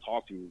guys that I've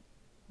talked to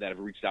that have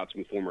reached out to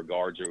me, former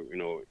guards or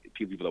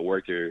people that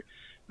work there,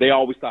 they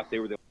always thought they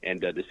were there,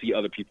 and to see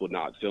other people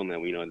not feeling that,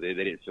 they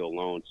didn't feel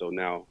alone. So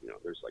now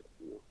there's like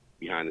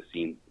behind the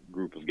scenes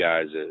group of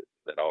guys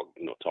that all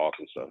talk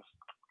and stuff.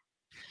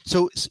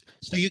 So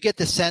you get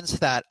the sense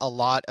that a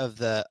lot of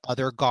the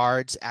other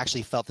guards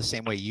actually felt the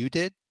same way you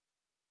did,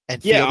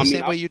 and feel the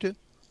same way you do.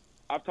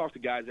 I've talked to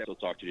guys that I still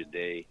talk to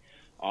today.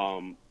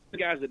 The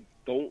guys that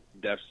don't,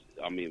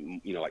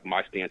 like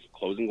my stance of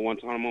closing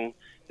Guantanamo,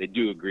 they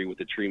do agree with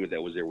the treatment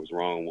that was there was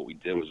wrong, what we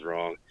did was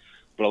wrong.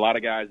 But a lot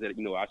of guys that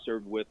I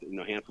served with,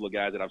 a handful of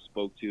guys that I've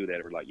spoke to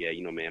that were like, yeah,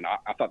 man,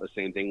 I thought the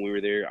same thing when we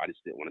were there. I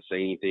just didn't want to say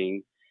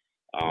anything.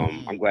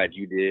 I'm glad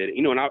you did.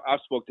 And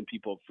I've spoken to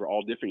people for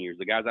all different years.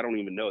 The guys I don't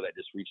even know that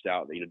just reached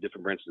out,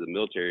 different branches of the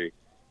military,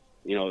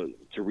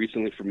 to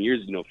recently from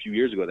years, a few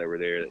years ago that were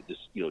there that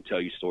just,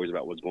 tell you stories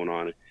about what's going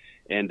on.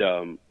 And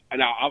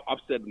I've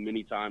said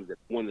many times that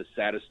one of the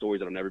saddest stories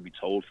that'll never be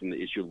told from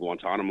the issue of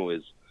Guantanamo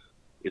is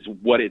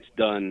what it's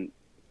done,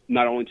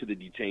 not only to the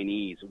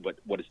detainees, but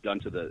what it's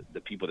done to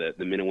the people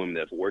the men and women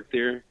that have worked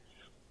there.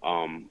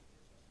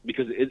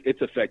 Because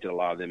it's affected a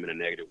lot of them in a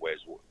negative way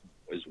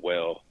as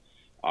well.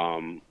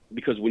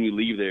 Because when you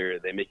leave there,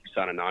 they make you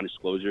sign a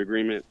non-disclosure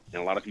agreement,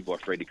 and a lot of people are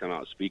afraid to come out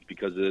and speak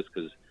because of this,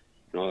 because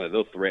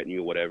they'll threaten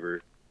you or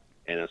whatever.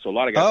 And so a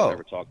lot of guys will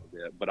never talk about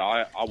that. But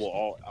I will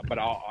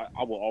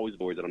always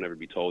stories that'll never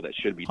be told that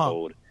should be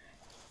told.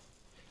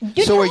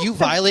 So are you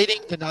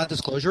violating the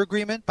non-disclosure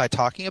agreement by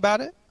talking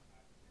about it?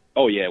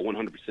 Oh yeah,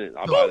 100%.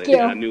 I Thank you.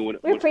 I knew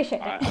we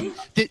appreciate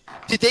it.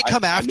 Did they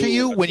come after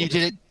you when you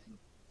did it?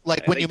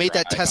 Like when you made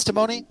that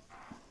testimony?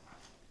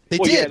 They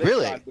did,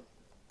 really?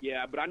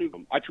 But I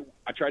knew I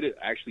tried to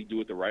actually do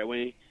it the right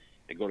way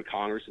and go to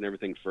Congress and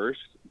everything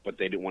first, but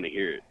they didn't want to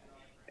hear it.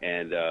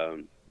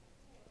 And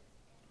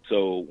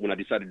so when I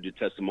decided to do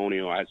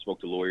testimonial, I had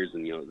spoke to lawyers,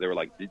 and they were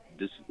like,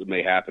 "This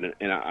may happen,"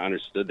 and I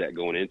understood that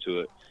going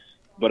into it.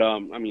 But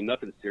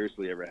nothing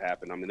seriously ever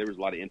happened. There was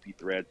a lot of empty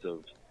threats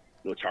of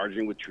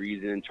charging with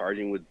treason,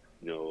 charging with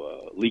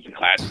leaking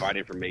classified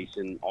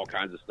information, all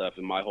kinds of stuff.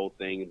 And my whole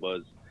thing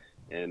was,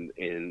 and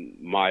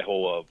my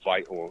whole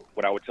fight, or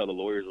what I would tell the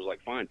lawyers was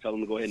like, fine, tell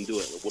them to go ahead and do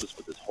it. We'll just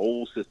put this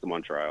whole system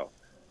on trial.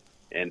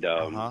 And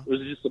it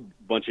was just a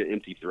bunch of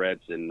empty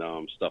threats and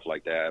stuff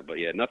like that. But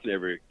yeah, nothing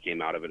ever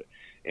came out of it.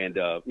 And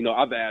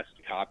I've asked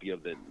a copy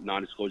of the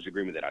non-disclosure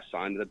agreement that I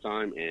signed at the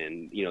time,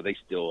 and they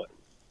still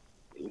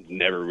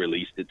never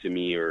released it to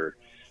me or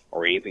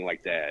anything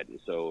like that. And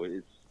so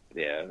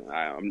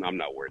I'm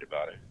not worried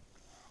about it.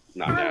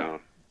 Not now.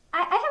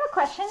 I have a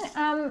question.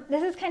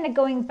 This is kind of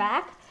going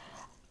back.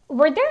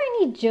 Were there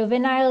any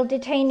juvenile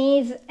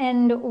detainees,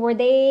 and were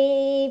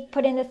they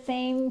put in the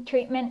same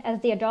treatment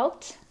as the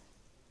adults?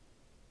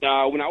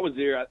 When I was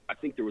there, I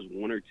think there was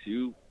one or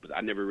two, but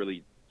I never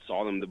really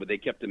saw them. But they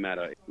kept them at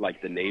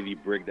the Navy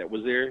brig that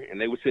was there, and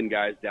they would send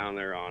guys down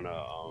there on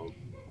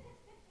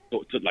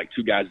took like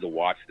two guys to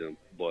watch them.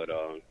 But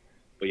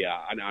yeah,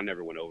 I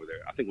never went over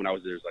there. I think when I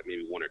was there, it was like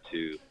maybe one or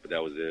two, but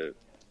that was it.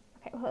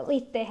 Okay, well, at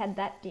least they had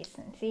that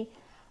decency.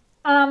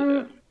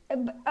 Yeah.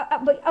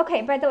 But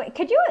okay, by the way,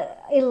 could you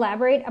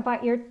elaborate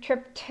about your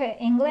trip to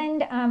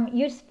England? When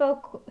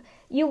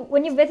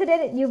you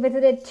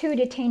visited two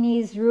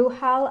detainees,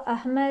 Ruhal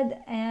Ahmed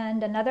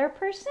and another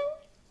person?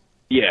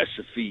 Yeah,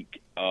 Shafiq,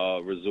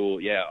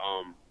 Razul.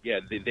 Yeah,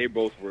 they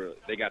both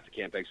they got to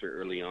Camp X-Ray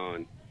early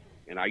on,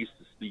 and I used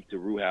to speak to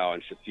Ruhal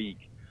and Shafiq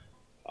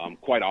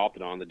quite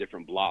often on the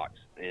different blocks.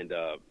 And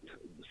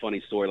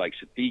funny story, like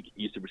Shafiq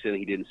used to pretend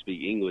he didn't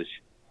speak English,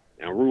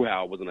 and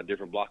Ruhal was on a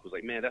different block. Was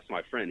like, man, that's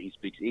my friend. He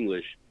speaks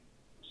English.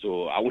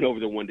 So I went over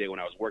there one day when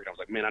I was working. I was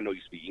like, man, I know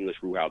you speak English.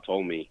 Ruhal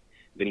told me.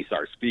 Then he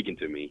started speaking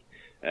to me.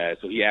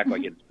 So he acted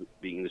like he didn't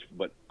speak English.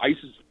 But I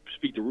used to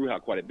speak to Ruhal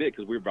quite a bit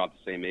because we were about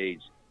the same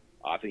age.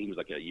 I think he was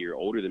like a year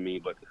older than me.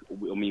 But,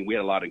 I mean, we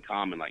had a lot in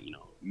common, like,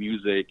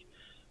 music.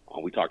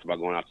 We talked about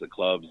going out to the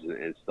clubs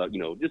and stuff,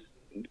 just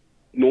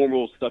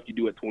normal stuff you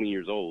do at 20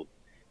 years old.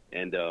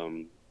 And,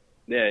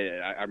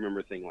 I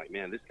remember thinking, like,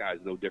 man, this guy's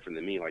no different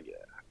than me. Like,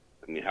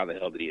 I mean, how the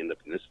hell did he end up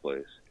in this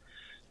place?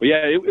 But,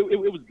 yeah, it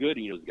was good.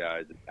 Those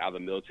guys out of the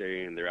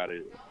military, and they're out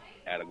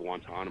of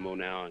Guantanamo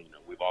now. And,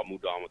 we've all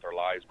moved on with our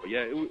lives. But,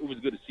 yeah, it was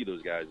good to see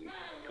those guys and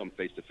come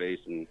face to face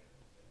and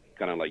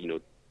kind of, like,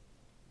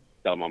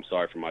 tell them I'm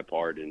sorry for my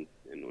part and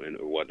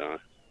whatnot.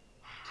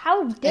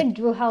 How did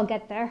Ruhal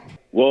get there?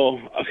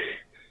 Well,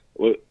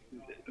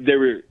 they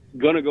were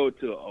going to go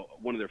to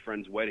one of their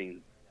friends'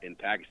 weddings in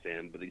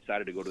Pakistan, but they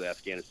decided to go to the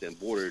Afghanistan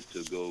border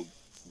to go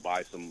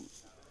buy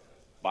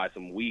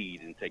some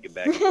weed and take it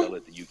back and sell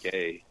it to the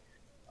UK,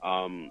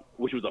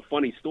 which was a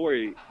funny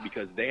story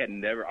because I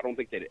don't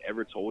think they'd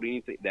ever told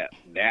anything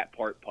that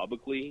part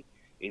publicly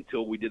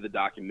until we did the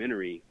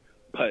documentary.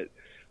 But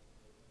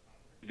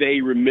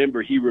he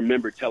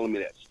remembered telling me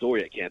that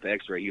story at Camp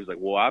X-Ray. He was like,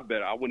 well, I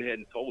bet I went ahead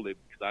and told it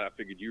because I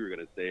figured you were going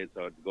to say it,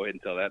 so I'd go ahead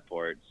and tell that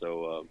part.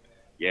 So,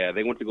 yeah,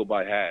 they went to go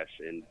buy hash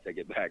and take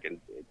it back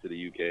to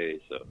the UK,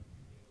 so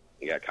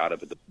they got caught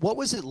up at the... What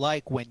was it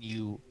like when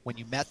you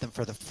met them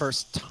for the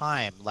first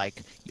time?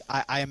 Like,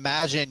 I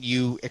imagine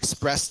you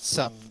expressed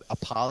some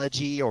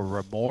apology or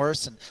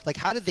remorse, and like,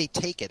 how did they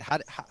take it?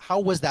 How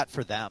was that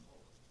for them?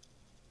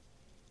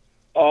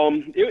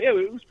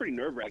 It was pretty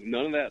nerve-wracking.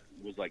 None of that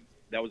was like...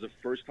 That was the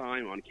first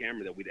time on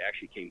camera that we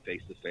actually came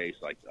face to face.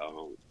 Like,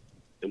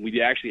 and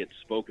we actually had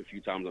spoke a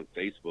few times on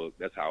Facebook.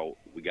 That's how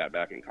we got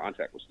back in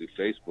contact, was through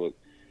Facebook.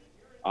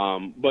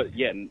 But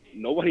yeah,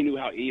 nobody knew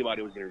how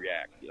anybody was going to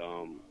react.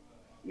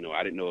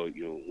 I didn't know,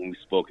 when we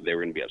spoke, they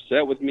were going to be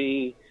upset with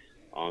me.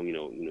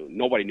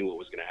 Nobody knew what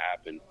was going to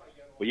happen.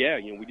 But yeah,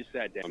 we just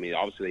sat down. I mean,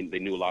 obviously they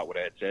knew a lot what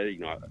I had said.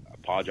 I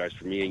apologized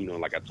for me.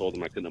 Like I told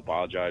them I couldn't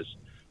apologize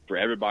for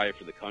everybody,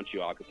 for the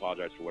country. I could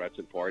apologize for what I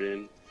took part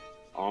in.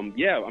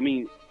 Yeah, I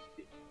mean,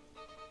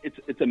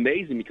 it's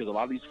amazing because a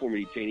lot of these former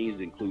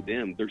detainees, include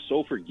them, they're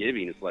so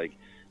forgiving. It's like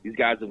these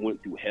guys have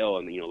went through hell,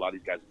 and a lot of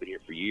these guys have been here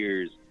for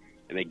years,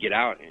 and they get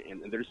out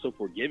and they're so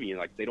forgiving.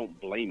 Like, they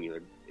don't blame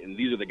you. And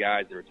these are the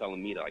guys that are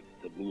telling me to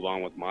move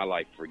on with my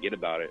life, forget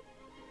about it.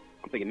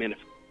 I'm thinking, man,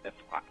 if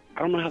I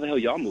don't know how the hell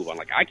y'all move on.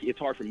 Like, it's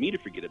hard for me to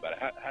forget about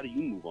it. How do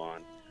you move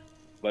on?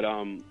 But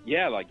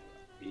yeah, like,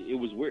 it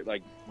was weird.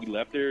 Like, we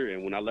left there,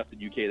 and when I left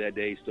the UK that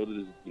day, still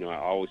to this, I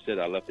always said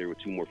I left there with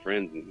two more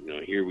friends,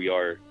 and here we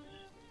are,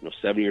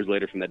 7 years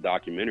later from that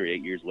documentary,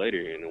 8 years later,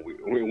 and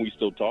we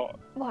still talk.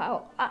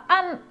 Wow.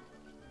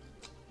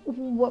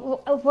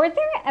 Were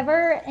there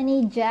ever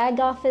any JAG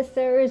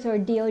officers or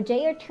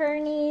DOJ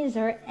attorneys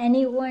or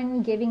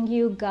anyone giving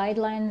you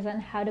guidelines on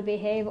how to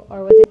behave,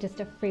 or was it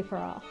just a free for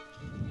all?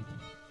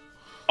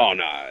 Oh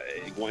no,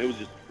 it was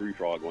just a free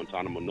for all at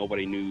Guantanamo.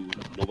 Nobody knew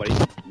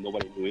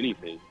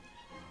anything.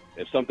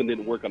 If something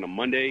didn't work on a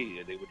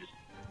Monday, they would just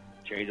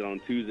change it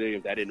on Tuesday.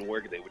 If that didn't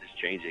work, they would just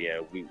change it.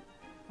 Yeah,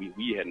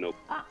 we had no...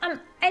 And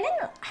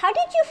then how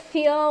did you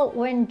feel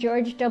when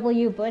George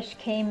W. Bush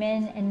came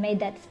in and made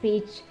that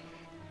speech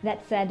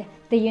that said,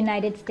 the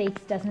United States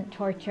doesn't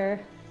torture?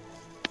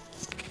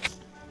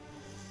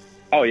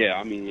 Oh, yeah.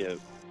 I mean,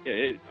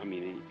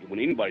 when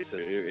anybody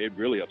said it, it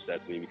really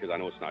upsets me because I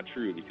know it's not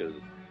true because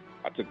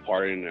I took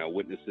part in it and I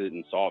witnessed it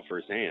and saw it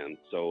firsthand.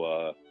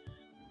 So,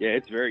 yeah,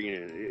 it's very...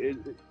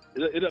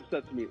 It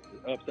upsets me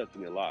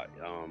a lot.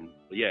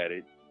 But yeah,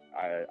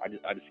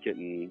 I just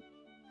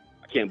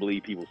can't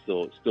believe people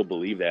still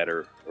believe that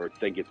or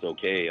think it's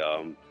okay.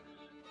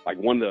 I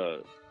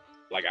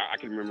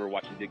can remember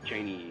watching Dick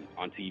Cheney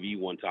on TV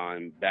one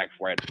time back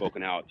before I had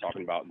spoken out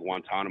talking about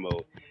Guantanamo.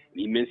 And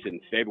he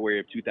mentioned February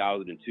of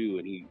 2002,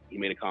 and he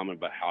made a comment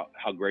about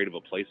how great of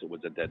a place it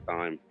was at that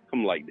time.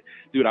 I'm like,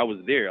 dude, I was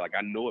there. Like,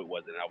 I know it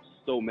wasn't. I was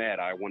so mad.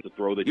 I wanted to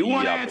throw the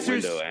TV out the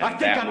window. And I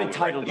think I'm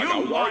entitled.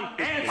 You want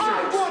answers?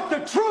 I want the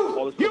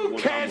truth. You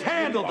can't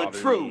handle the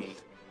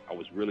truth. I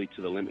was really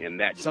to the limit, and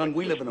that just, Son, like,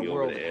 we live pushed in me a over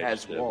world the that edge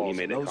has when he walls,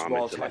 made and that those comment,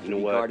 walls to, have like, to you know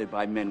be what? guarded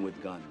by men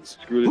with guns.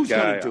 Screw this Who's guy.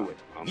 gonna do it?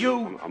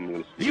 I'm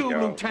gonna speak You,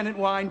 out. Lieutenant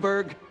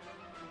Weinberg?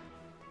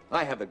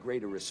 I have a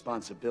greater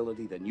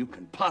responsibility than you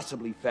can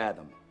possibly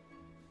fathom.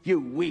 You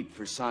weep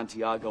for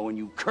Santiago and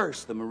you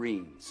curse the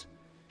Marines.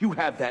 You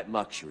have that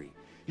luxury.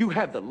 You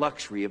have the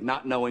luxury of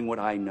not knowing what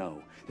I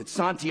know, that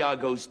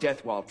Santiago's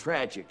death, while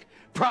tragic,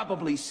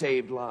 probably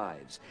saved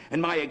lives,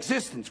 and my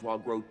existence, while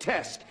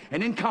grotesque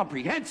and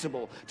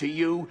incomprehensible to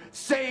you,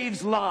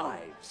 saves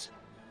lives.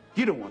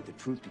 You don't want the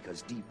truth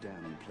because deep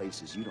down in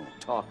places you don't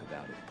talk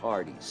about at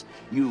parties,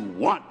 you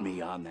want me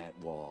on that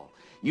wall.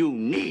 You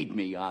need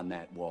me on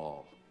that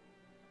wall.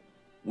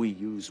 We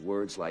use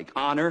words like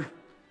honor,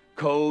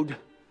 code,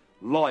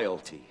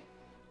 loyalty.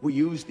 We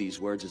use these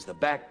words as the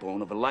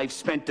backbone of a life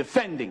spent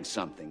defending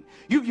something.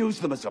 You use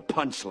them as a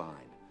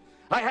punchline.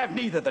 I have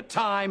neither the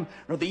time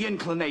nor the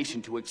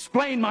inclination to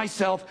explain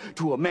myself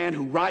to a man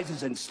who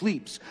rises and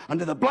sleeps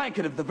under the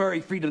blanket of the very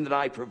freedom that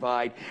I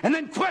provide, and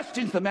then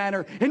questions the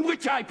manner in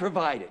which I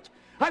provide it.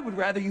 I would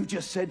rather you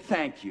just said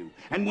thank you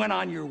and went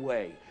on your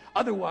way.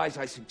 Otherwise,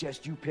 I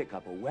suggest you pick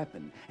up a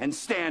weapon and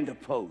stand a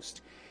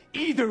post.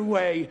 Either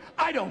way,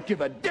 I don't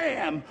give a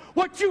damn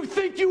what you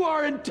think you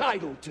are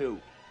entitled to.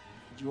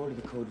 Did you order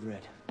the code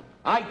red?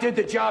 I did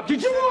the job.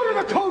 Did you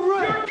order the code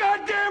red? You're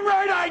goddamn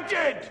right I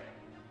did!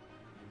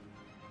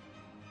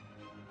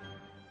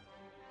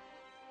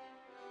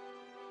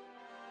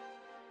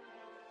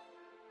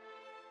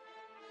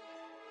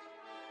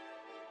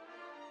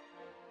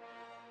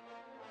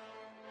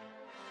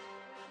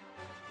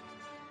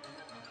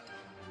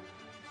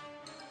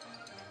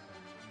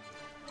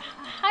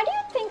 How do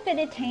you think the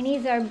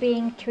detainees are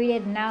being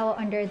treated now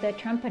under the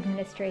Trump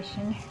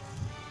administration?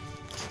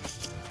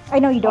 I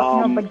know you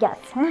don't know, but yes.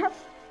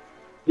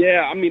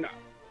 Yeah, I mean,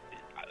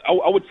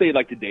 I would say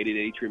like the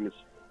day-to-day treatment's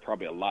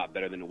probably a lot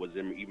better than it was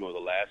even though the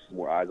last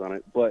more eyes on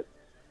it. But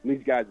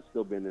these guys have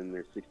still been in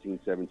their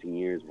 16, 17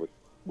 years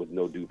with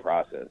no due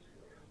process.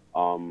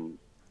 So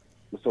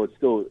it's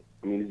still,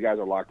 I mean, these guys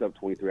are locked up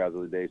 23 hours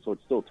a day, so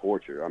it's still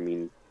torture. I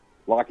mean,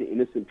 locking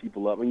innocent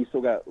people up, and you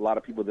still got a lot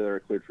of people that are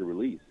cleared for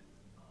release.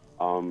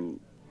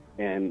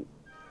 And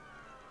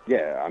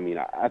yeah, I mean,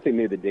 I think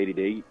maybe the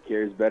day-to-day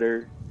care is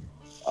better.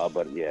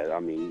 But yeah, I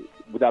mean,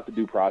 without the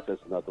due process,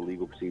 without the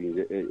legal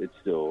proceedings, it's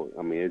still,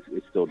 I mean,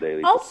 it's still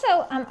daily.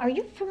 Also, are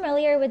you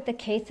familiar with the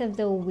case of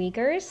the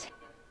Uyghurs?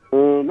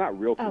 Not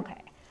real.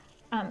 Okay.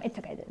 It's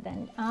okay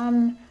then.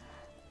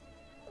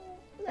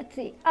 Let's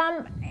see.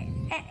 And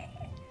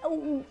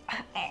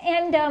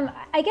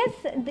I guess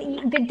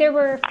there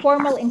were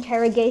formal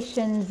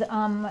interrogations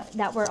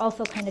that were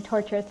also kind of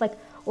torturous. Like,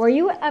 were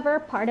you ever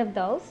part of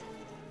those?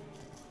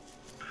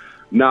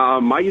 Nah,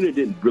 my unit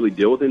didn't really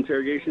deal with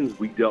interrogations.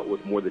 We dealt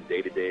with more the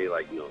day-to-day,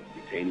 like, you know,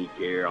 detainee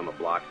care on the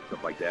blocks and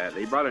stuff like that.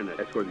 They brought in an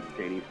escort of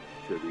detainees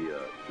to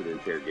the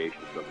interrogation,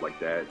 stuff like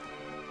that.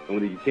 And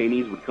when the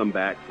detainees would come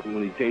back from the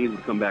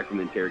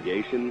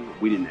interrogation,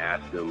 we didn't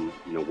ask them,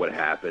 you know, what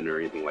happened or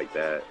anything like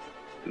that.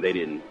 And they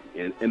didn't,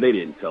 and they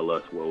didn't tell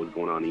us what was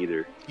going on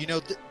either. You know,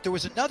 there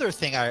was another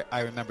thing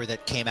I remember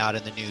that came out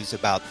in the news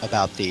about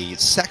the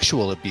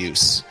sexual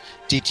abuse.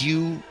 Did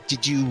you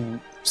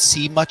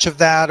see much of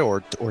that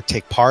or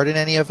take part in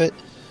any of it?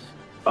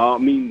 I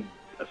mean,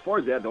 as far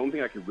as that, the only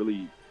thing I can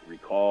really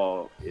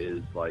recall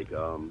is like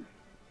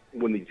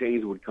when the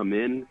detainees would come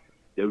in,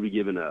 they would be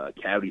given a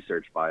cavity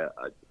search by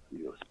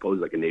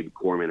supposedly like a Navy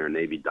corpsman or a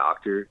Navy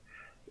doctor,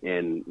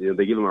 and you know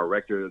they give them a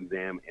rectal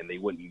exam, and they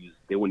wouldn't use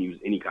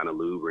any kind of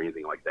lube or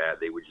anything like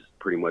that. They would just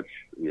pretty much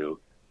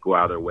go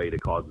out of their way to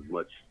cause as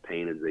much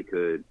pain as they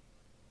could.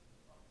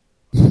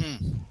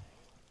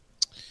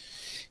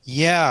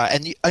 Yeah,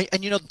 and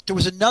you know, there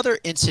was another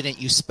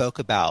incident you spoke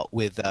about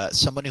with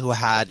someone who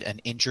had an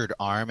injured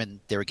arm, and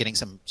they were getting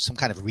some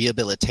kind of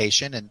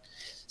rehabilitation, and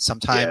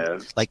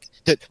like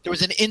there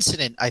was an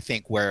incident I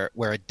think where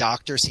a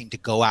doctor seemed to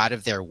go out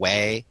of their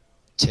way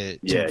to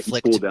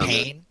inflict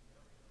pain.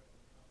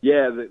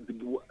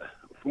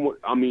 From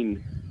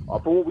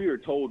what we were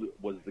told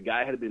was the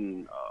guy had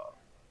been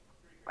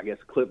I guess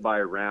clipped by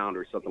a round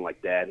or something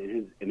like that,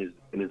 and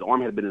his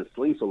arm had been in a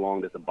sling so long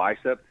that the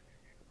bicep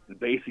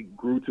basically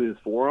grew to his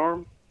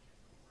forearm,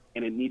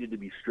 and it needed to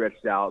be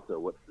stretched out.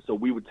 So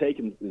we would take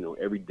him,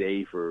 every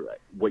day for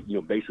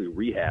basically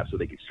rehab, so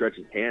they could stretch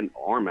his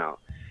arm out.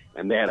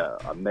 And they had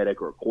a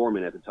medic or a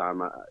corpsman at the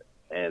time,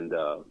 and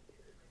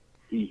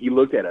he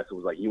looked at us and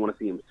was like, "You want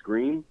to see him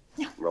scream?"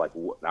 We're like,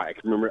 what? I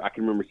can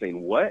remember saying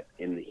what,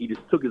 and he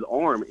just took his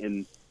arm.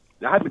 And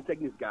I've been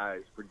taking these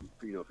guys for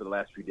the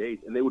last few days,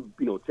 and they would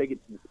take it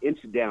inch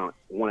down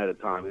one at a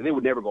time, and they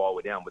would never go all the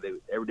way down, but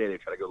every day they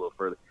try to go a little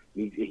further.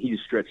 He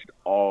just stretched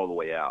all the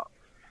way out,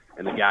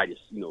 and the guy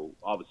just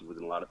obviously was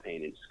in a lot of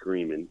pain and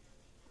screaming,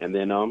 and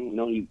then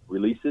he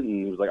released it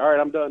and he was like, "All right,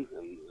 I'm done,"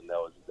 and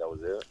that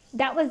was it.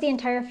 That was the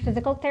entire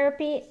physical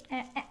therapy,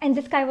 and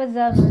this guy was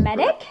a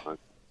medic.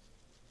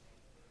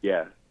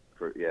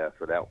 For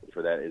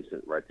that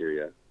incident right there,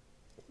 yeah.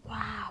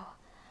 Wow.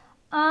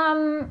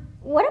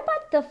 What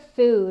about the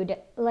food?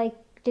 Like,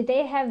 Did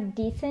they have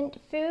decent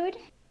food?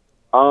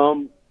 I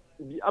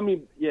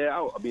mean,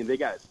 yeah. I mean, they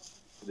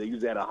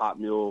usually had a hot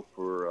meal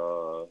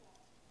for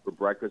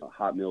breakfast, a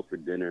hot meal for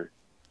dinner.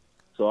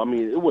 So I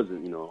mean, it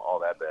wasn't all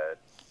that bad.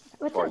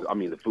 I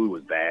mean, the food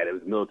was bad. It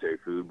was military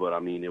food, but I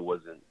mean, it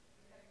wasn't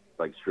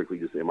like strictly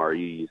just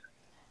MREs.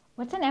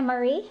 What's an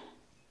MRE?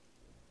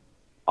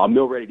 A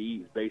meal ready to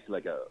eat is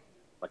basically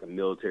like a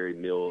military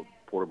meal,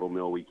 portable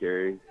meal we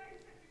carry.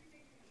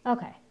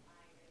 Okay.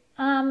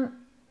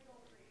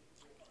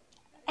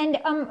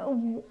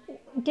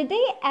 Did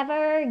they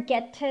ever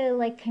get to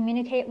like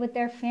communicate with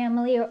their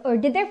family, or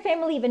did their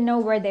family even know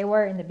where they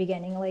were in the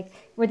beginning? Like,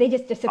 were they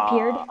just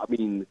disappeared? I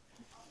mean,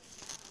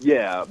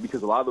 yeah,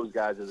 because a lot of those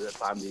guys at that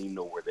time didn't even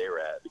know where they were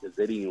at because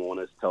they didn't even want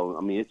us to tell them.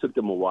 I mean, it took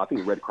them a while. I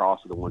think the Red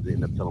Cross were the ones that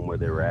ended up telling them where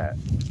they were at.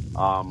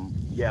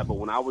 Yeah, but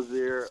when I was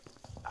there,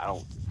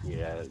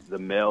 the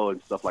mail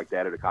and stuff like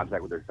that or the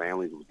contact with their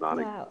families was not.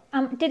 Wow.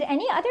 Did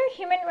any other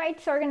human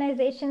rights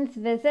organizations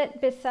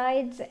visit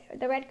besides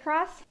the Red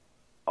Cross?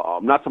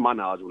 Not to my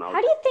knowledge.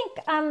 How do you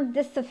think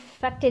this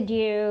affected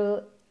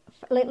you,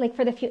 like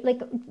for the future?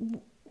 Like,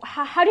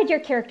 how did your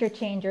character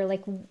change, or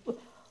like,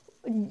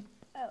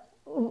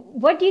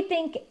 what do you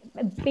think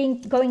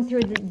going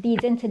through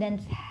these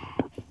incidents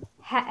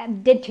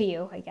did to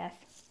you? I guess.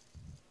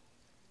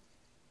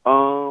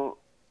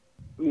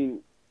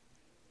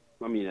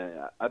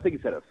 I think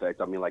it's had an effect.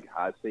 I mean, like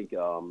I think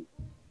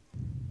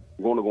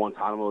going to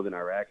Guantanamo, then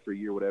Iraq for a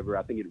year, whatever.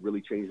 I think it really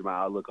changed my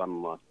outlook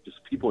on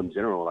just people in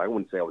general. I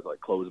wouldn't say I was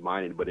like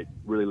closed-minded, but it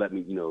really let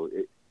me,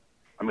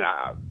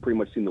 I pretty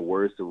much seen the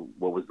worst of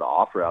what was the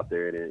offer out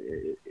there,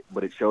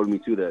 but it showed me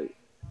too that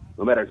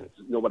no matter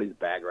nobody's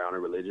background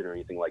or religion or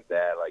anything like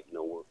that, like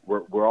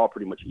we're all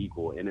pretty much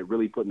equal, and it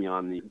really put me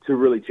on to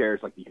really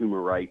cherish like the human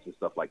rights and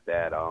stuff like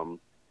that.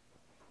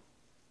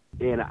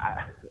 And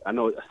I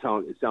know it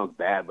sounds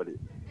bad, but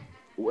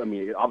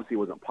obviously it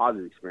wasn't a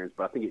positive experience,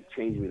 but I think it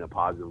changed me in a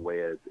positive way.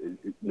 It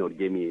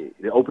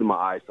opened my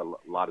eyes to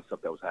a lot of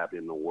stuff that was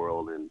happening in the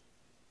world, and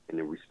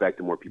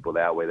respecting more people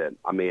that way that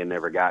I may have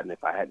never gotten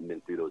if I hadn't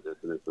been through those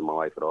incidents in my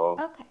life at all.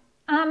 Okay.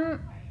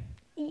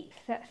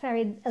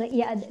 Sorry.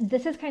 Yeah,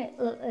 this is kind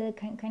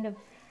of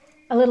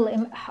a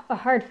little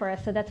hard for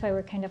us, so that's why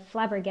we're kind of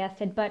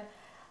flabbergasted. But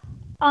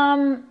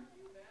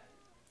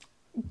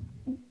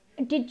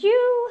did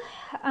you?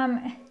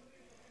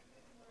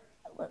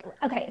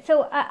 Okay,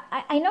 so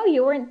I know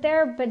you weren't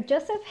there, but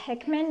Joseph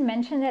Hickman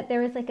mentioned that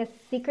there was like a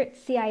secret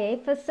CIA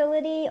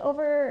facility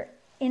over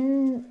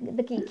in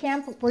the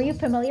camp. Were you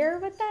familiar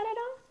with that at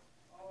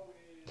all?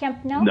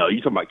 Camp No? No,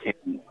 you talking about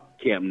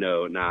Camp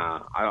No?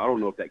 Nah, I don't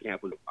know if that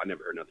camp was. I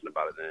never heard nothing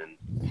about it then.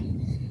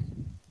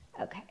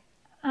 Okay.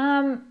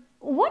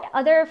 What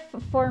other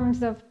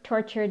forms of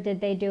torture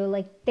did they do?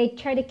 Like they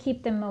try to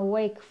keep them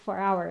awake for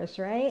hours,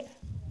 right?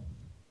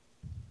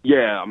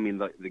 Yeah, I mean,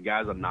 the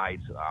guys on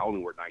nights, I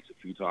only worked nights a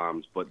few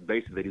times, but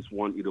basically they just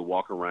want you to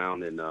walk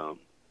around and,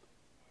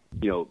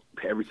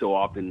 every so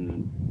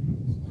often,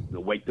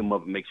 wake them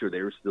up and make sure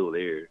they were still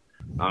there.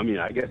 I mean,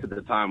 I guess at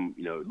the time,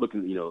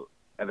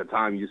 at the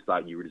time you just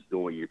thought you were just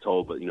doing what you're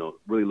told, but,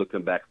 really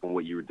looking back from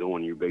what you were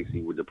doing, you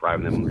basically were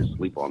depriving them of their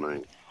sleep all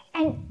night.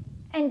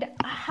 And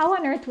how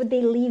on earth would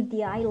they leave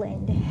the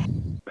island?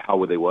 How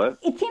would they what?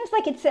 It seems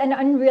like it's an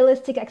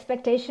unrealistic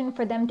expectation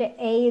for them to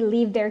A,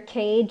 leave their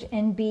cage,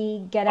 and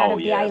B, get out of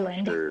the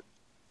island. Sure.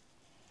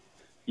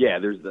 Yeah,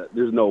 there's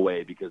no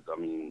way because,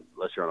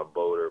 unless you're on a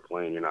boat or a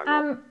plane, you're not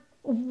going.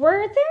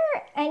 Were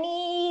there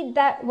any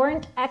that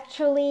weren't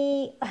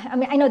actually,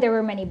 I know there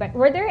were many, but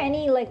were there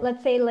any,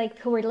 let's say,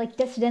 who were,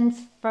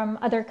 dissidents from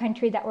other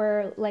country that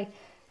were,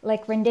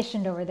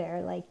 renditioned over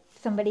there? Like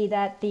somebody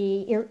that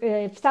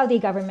the Saudi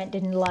government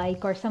didn't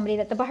like, or somebody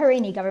that the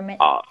Bahraini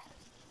government...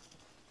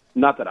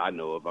 Not that I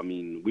know of. I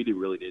mean, we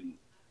didn't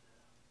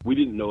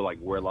know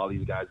where a lot of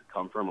these guys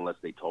come from unless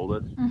they told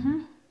us.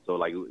 Mm-hmm. So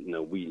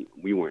we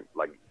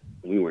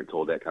weren't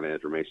told that kind of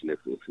information if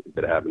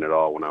it happened at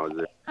all when I was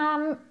there.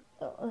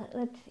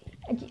 Let's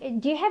see.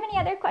 Do you have any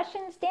other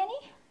questions, Danny?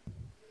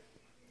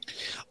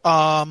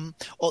 Well,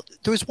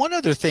 there was one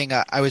other thing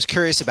I was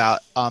curious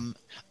about.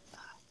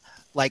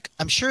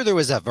 I'm sure there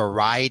was a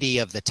variety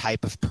of the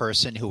type of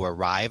person who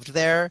arrived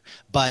there,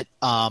 but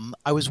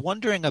I was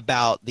wondering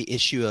about the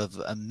issue of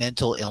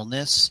mental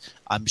illness.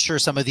 I'm sure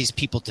some of these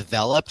people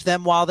developed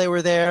them while they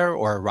were there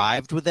or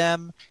arrived with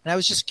them, and I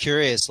was just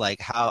curious,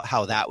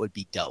 how that would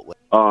be dealt with.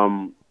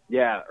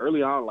 Yeah,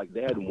 early on,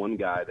 they had one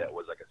guy that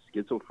was a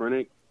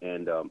schizophrenic,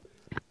 and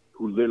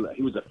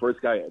he was the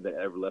first guy that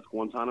ever left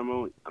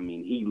Guantanamo. I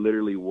mean, he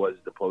literally was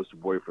the poster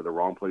boy for the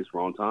wrong place,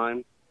 wrong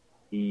time.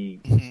 He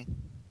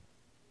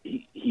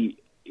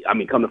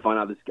come to find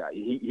out, this guy,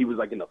 he was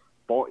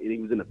he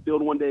was in the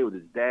field one day with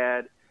his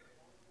dad,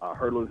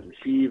 hurdling some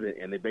sheep,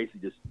 and they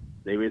basically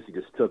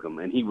just took him,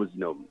 and he was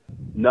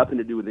nothing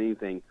to do with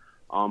anything.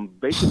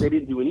 Basically they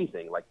didn't do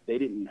anything. They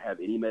didn't have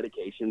any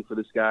medication for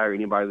this guy or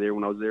anybody there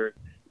when I was there.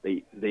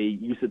 They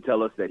used to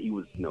tell us that he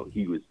was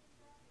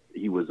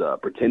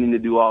pretending to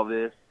do all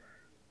this.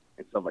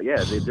 and stuff like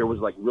there was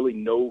like really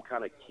no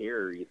kind of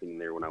care or anything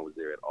there when I was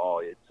there at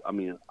all. I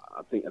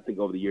think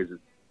over the years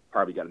it's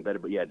probably gotten better,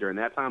 but yeah, during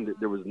that time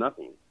there was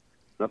nothing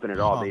at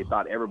all. They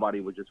thought everybody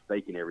was just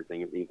faking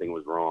everything if anything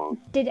was wrong.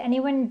 Did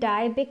anyone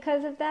die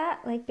because of that?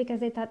 Like because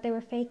they thought they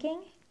were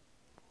faking?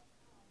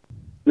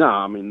 No,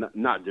 I mean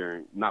not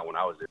when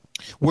I was there.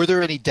 Were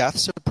there any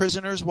deaths of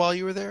prisoners while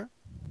you were there?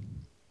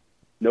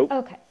 Nope.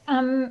 Okay.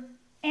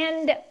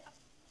 And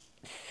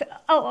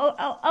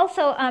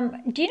also,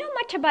 do you know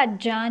much about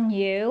John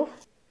Yoo?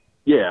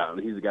 Yeah,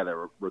 he's the guy that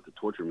wrote the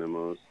torture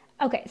memos.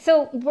 Okay,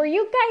 so were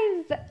you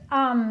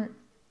guys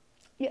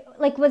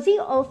like, was he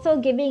also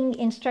giving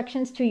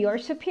instructions to your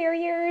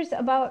superiors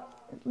about?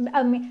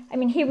 I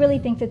mean, he really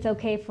thinks it's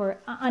okay for,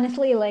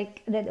 honestly,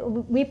 like that.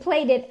 We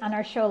played it on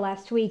our show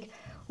last week,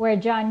 where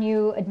John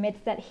Yoo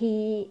admits that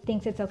he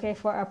thinks it's okay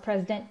for our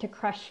president to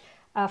crush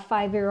a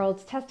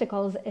 5-year-old's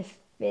testicles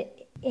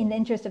in the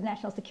interest of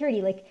national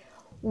security. Like,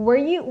 were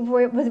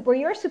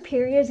your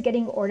superiors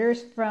getting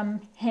orders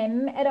from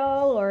him at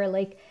all, or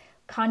like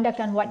conduct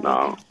on what?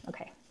 No.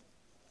 Okay.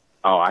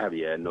 Oh, I have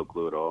no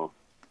clue at all.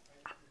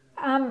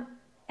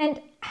 And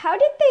how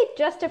did they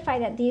justify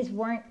that these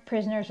weren't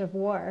prisoners of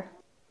war?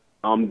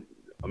 I mean,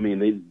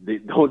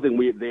 the only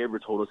thing they ever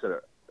told us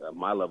at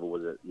my level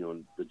was that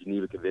the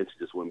Geneva Convention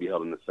just wouldn't be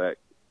held in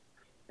effect,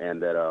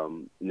 and that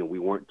we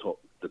weren't told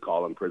to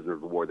call them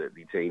prisoners of war, that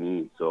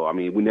detainees. So I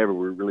mean, we never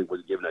really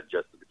was given that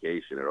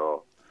justification at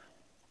all.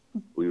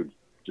 We were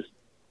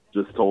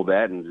just told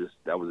that, and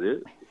that was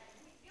it.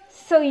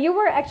 So you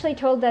were actually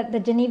told that the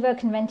Geneva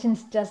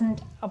Conventions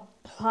doesn't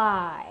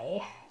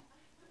apply.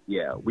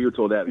 Yeah, we were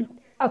told that.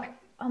 Okay.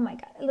 Oh my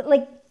God.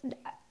 Like,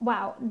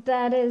 wow,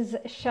 that is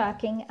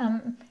shocking.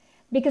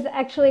 Because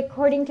actually,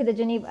 according to the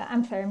Geneva,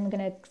 I'm sorry, I'm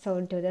going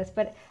to do this,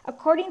 but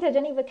according to the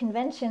Geneva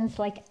Conventions,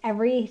 like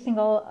every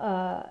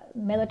single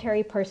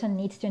military person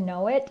needs to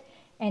know it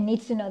and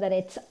needs to know that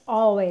it's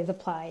always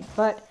applied.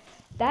 But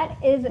that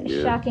is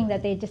shocking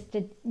that they just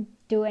didn't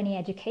do any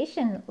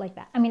education like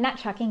that. I mean, not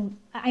shocking.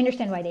 I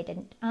understand why they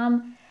didn't.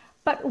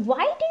 But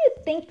why do you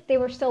think they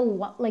were so,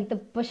 like the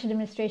Bush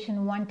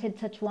administration wanted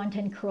such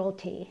wanton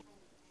cruelty?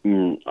 I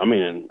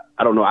mean,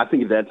 I don't know. I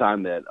think at that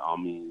time the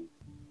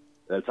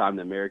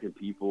American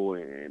people,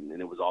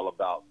 and it was all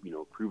about,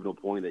 proving a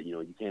point that,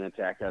 you can't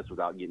attack us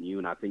without getting you.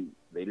 And I think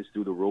they just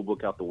threw the rule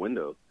book out the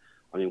window.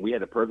 I mean, we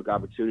had a perfect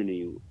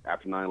opportunity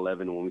after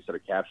 9/11 when we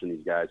started capturing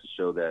these guys to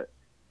show that,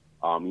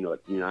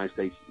 like the United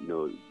States,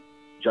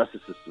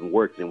 justice system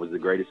worked and was the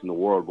greatest in the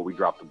world, but we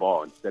dropped the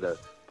ball. Instead of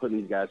putting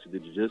these guys through the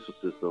judicial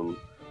system,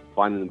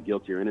 finding them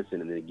guilty or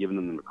innocent, and then giving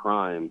them a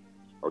crime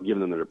or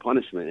giving them their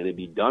punishment, and it'd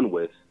be done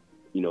with,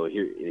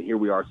 here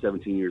we are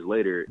 17 years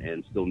later,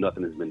 and still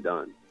nothing has been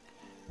done.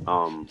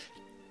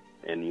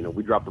 And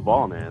we dropped the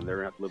ball, man. They're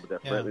gonna have to live with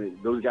that forever. I mean,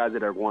 those guys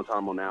that are at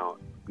Guantanamo now,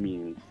 I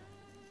mean,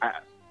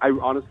 I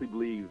honestly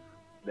believe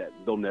that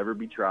they'll never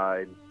be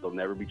tried. They'll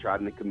never be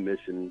tried in a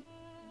commission.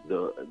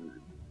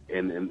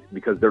 And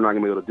because they're not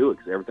gonna be able to do it,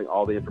 because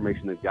all the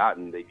information they've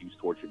gotten, they've used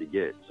torture to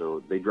get.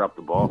 So they dropped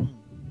the ball.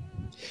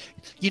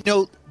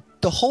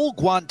 The whole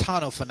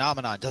Guantanamo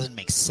phenomenon doesn't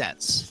make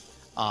sense.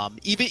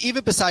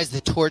 Even besides the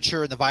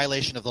torture and the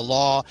violation of the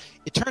law,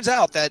 it turns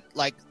out that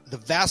like the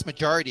vast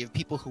majority of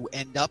people who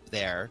end up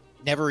there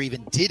never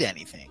even did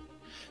anything.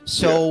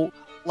 So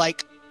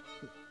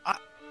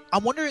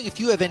I'm wondering if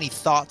you have any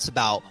thoughts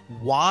about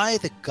why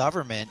the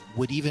government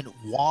would even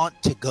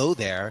want to go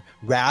there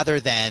rather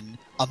than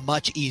a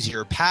much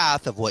easier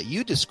path of what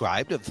you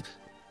described of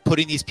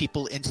putting these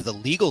people into the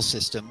legal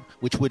system,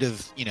 which would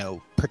have,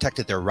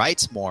 protected their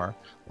rights more.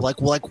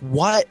 Like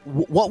what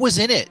was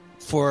in it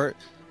for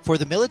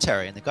the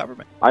military and the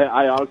government?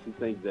 I honestly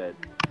think that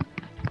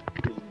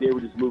they were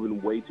just moving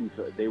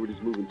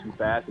too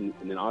fast, and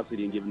then honestly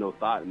didn't give no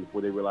thought. And before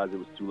they realized it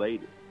was too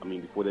late,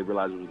 before they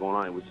realized what was going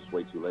on, it was just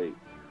way too late.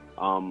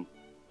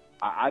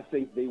 I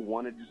think they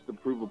wanted just to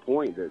prove a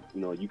point that,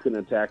 you couldn't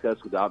attack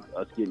us without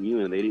us getting you,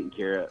 and they didn't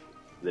care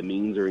the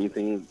means or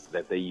anything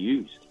that they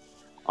used.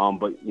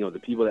 But, the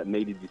people that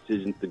made the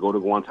decision to go to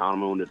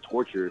Guantanamo and to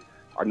torture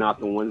are not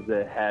the ones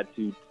that had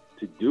to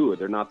do it.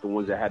 They're not the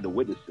ones that had to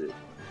witness it.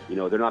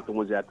 They're not the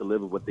ones that have to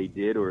live with what they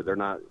did, or they're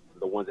not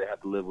the ones that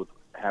have to live with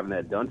having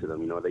that done to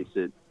them. They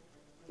sit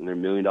in their $1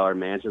 million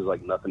mansions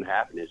like nothing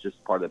happened. It's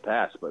just part of the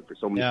past. But for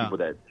so many people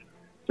that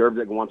served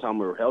at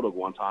Guantanamo or held at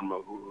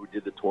Guantanamo who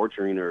did the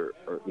torturing or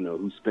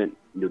who spent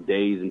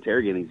days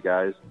interrogating these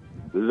guys,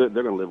 they're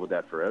going to live with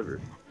that forever.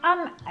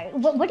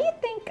 What do you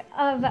think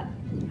of,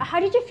 how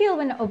did you feel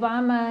when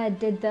Obama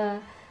did the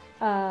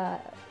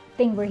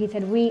thing where he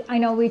said, I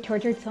know we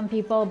tortured some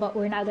people, but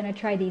we're not going to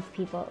try these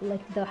people,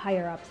 like the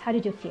higher ups? How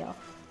did you feel?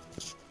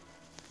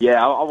 Yeah,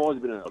 I've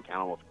always been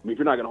accountable. If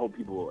you're not going to hold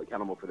people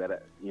accountable for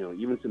that,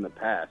 even in the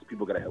past,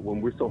 people got to,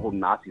 when we're still holding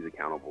Nazis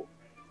accountable,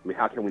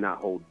 how can we not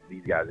hold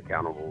these guys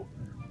accountable?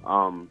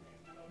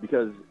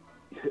 Because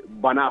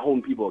by not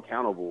holding people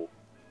accountable,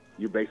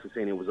 you're basically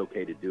saying it was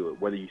okay to do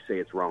it, whether you say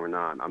it's wrong or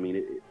not.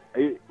 When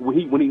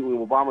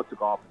Obama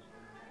took office,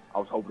 I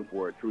was hoping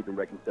for a Truth and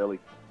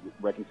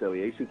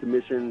Reconciliation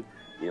Commission.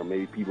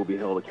 Maybe people be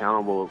held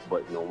accountable,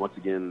 but once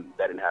again,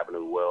 that didn't happen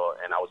as well,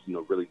 and I was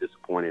really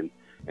disappointed.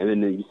 And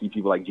then you see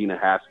people like Gina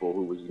Haspel,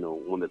 who was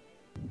one of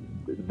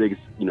the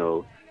biggest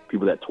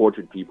people that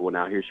tortured people, and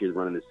now here she is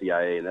running the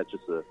CIA, and that's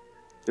just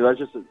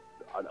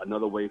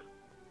another way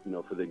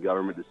for the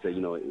government to say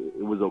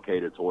it was okay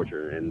to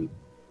torture, and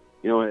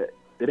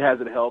it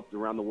hasn't helped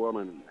around the world,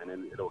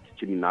 and it'll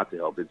continue not to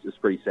help. It's just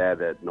pretty sad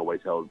that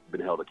nobody's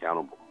been held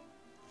accountable.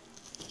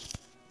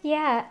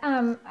 Yeah,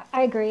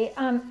 I agree.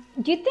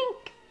 Do you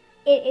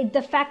think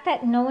the fact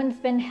that no one's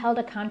been held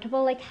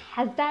accountable,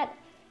 has that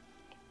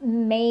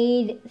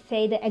made,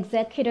 say, the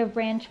executive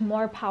branch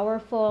more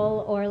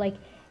powerful, or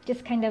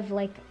just kind of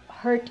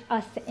hurt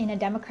us in a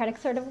democratic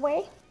sort of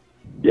way?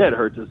 Yeah, it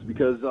hurts us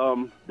because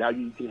now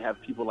you can have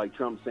people like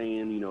Trump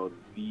saying,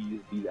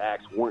 these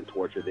acts weren't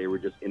torture; they were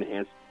just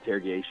enhanced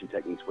interrogation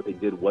techniques. What they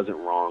did wasn't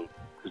wrong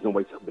because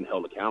nobody's been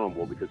held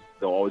accountable. Because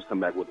they'll always come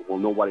back with, well,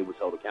 nobody was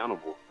held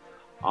accountable.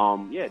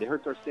 Yeah, it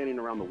hurts our standing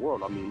around the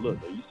world. I mean, look,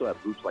 you still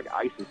have groups like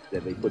ISIS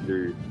that they put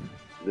the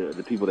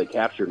people they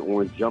captured in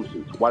orange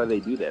jumpsuits. Why do they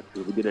do that?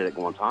 Because we did it at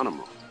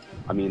Guantanamo.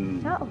 I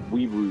mean,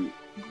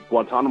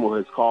 Guantanamo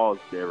has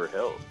caused they ever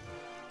held.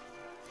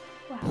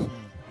 Wow,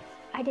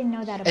 I didn't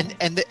know that about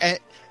and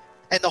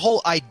the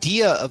whole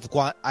idea of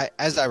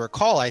as I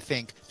recall, I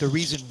think the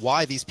reason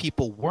why these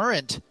people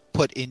weren't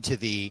put into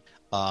the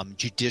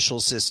judicial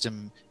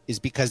system is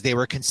because they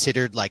were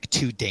considered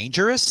too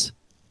dangerous.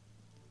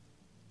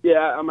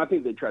 Yeah, I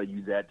think they try to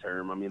use that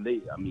term.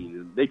 They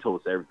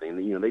told us everything.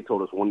 They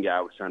told us one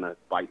guy was trying to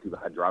fight through the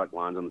hydraulic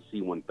lines on the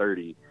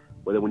C-130.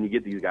 But then when you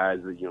get these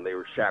guys, they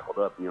were shackled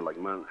up, and you're like,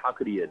 man, how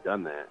could he have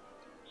done that?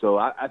 So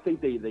I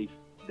think they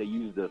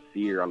use the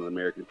fear on the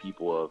American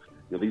people of,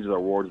 these are the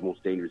world's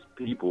most dangerous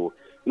people.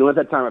 At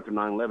that time after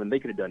 9/11, they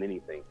could have done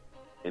anything,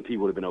 and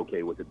people would have been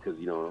okay with it because,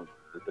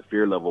 the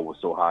fear level was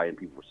so high and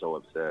people were so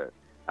upset.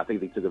 I think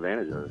they took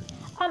advantage of it.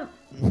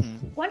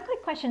 One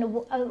quick question.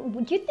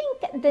 Would you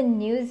think the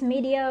news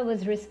media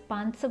was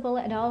responsible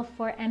at all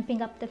for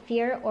amping up the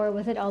fear, or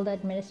was it all the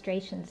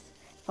administration's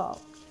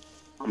fault?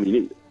 I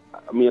think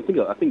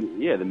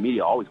the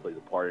media always plays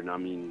a part, and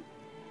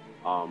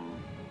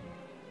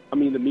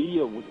the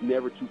media was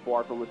never too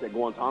far from us at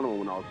Guantanamo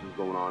when all this was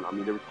going on.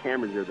 There was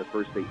cameras there the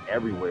first day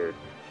everywhere.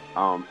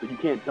 So you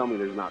can't tell me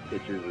there's not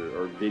pictures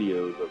or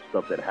videos of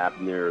stuff that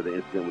happened there, or the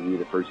incident with me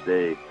the first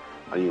day.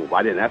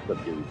 Why didn't that stuff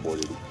get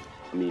reported?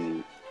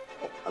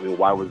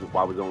 Why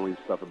was only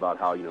stuff about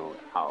how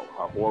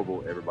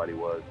horrible everybody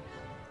was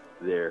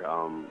there?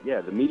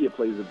 The media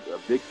plays a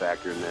big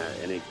factor in that,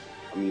 and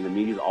the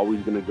media's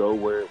always going to go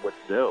where what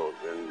sells.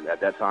 And at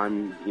that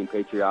time, being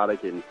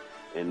patriotic and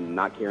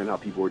not caring how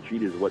people were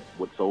treated is what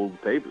sold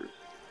papers.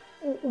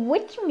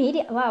 Which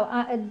media?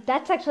 Wow,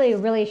 that's actually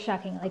really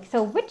shocking.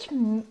 Do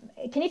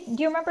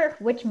you remember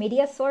which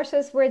media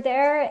sources were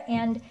there,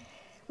 and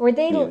were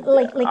they I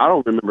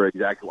don't remember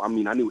exactly. I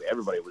knew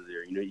everybody was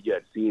there. You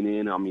had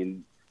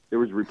CNN. There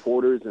was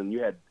reporters, and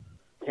you had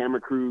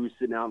camera crews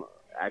sitting out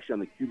actually on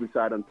the Cuban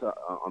side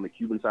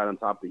on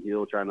top of the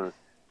hill, trying to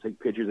take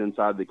pictures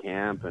inside the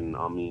camp. And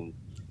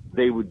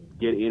they would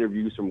get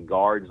interviews from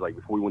guards.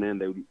 Before we went in,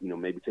 they would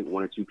maybe take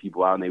one or two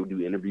people out, and they would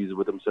do interviews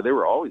with them. So they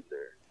were always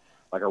there,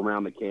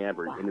 around the camp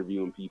or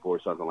interviewing people or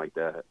something like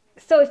that.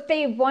 So if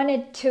they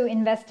wanted to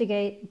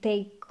investigate,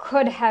 they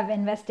could have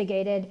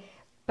investigated,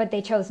 but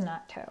they chose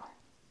not to.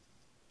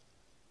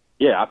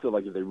 Yeah, I feel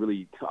like if they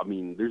really,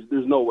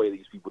 there's no way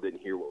these people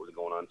didn't hear what was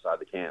going on inside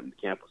the camp.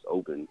 The camp was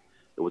open.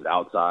 It was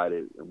outside.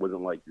 It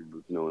wasn't like it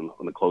was, in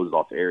the closed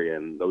off area.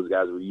 And those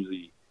guys were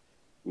usually,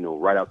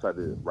 right outside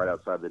the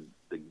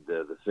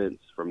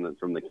fence from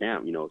the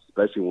camp.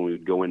 Especially when we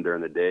would go in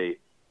during the day.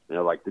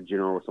 The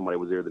general or somebody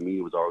was there. The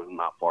media was always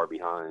not far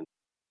behind.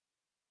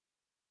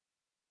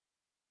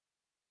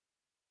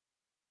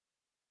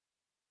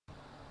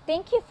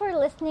 Thank you for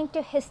listening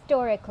to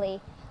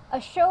Historically,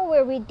 a show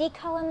where we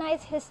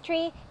decolonize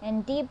history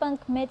and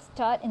debunk myths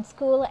taught in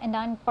school and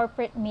on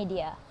corporate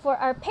media. For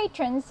our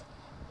patrons,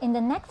 in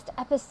the next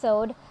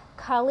episode,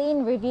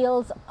 Colleen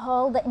reveals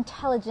all the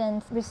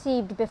intelligence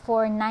received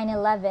before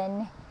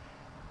 9/11.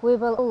 We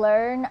will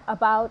learn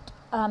about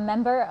a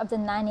member of the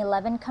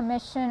 9/11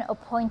 Commission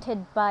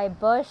appointed by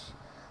Bush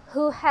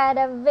who had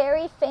a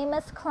very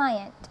famous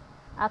client,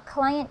 a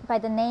client by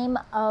the name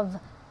of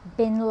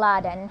Bin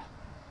Laden.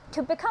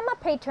 To become a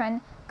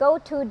patron, go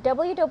to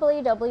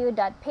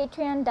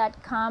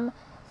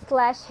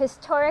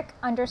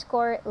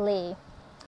www.patreon.com/historic_Lee.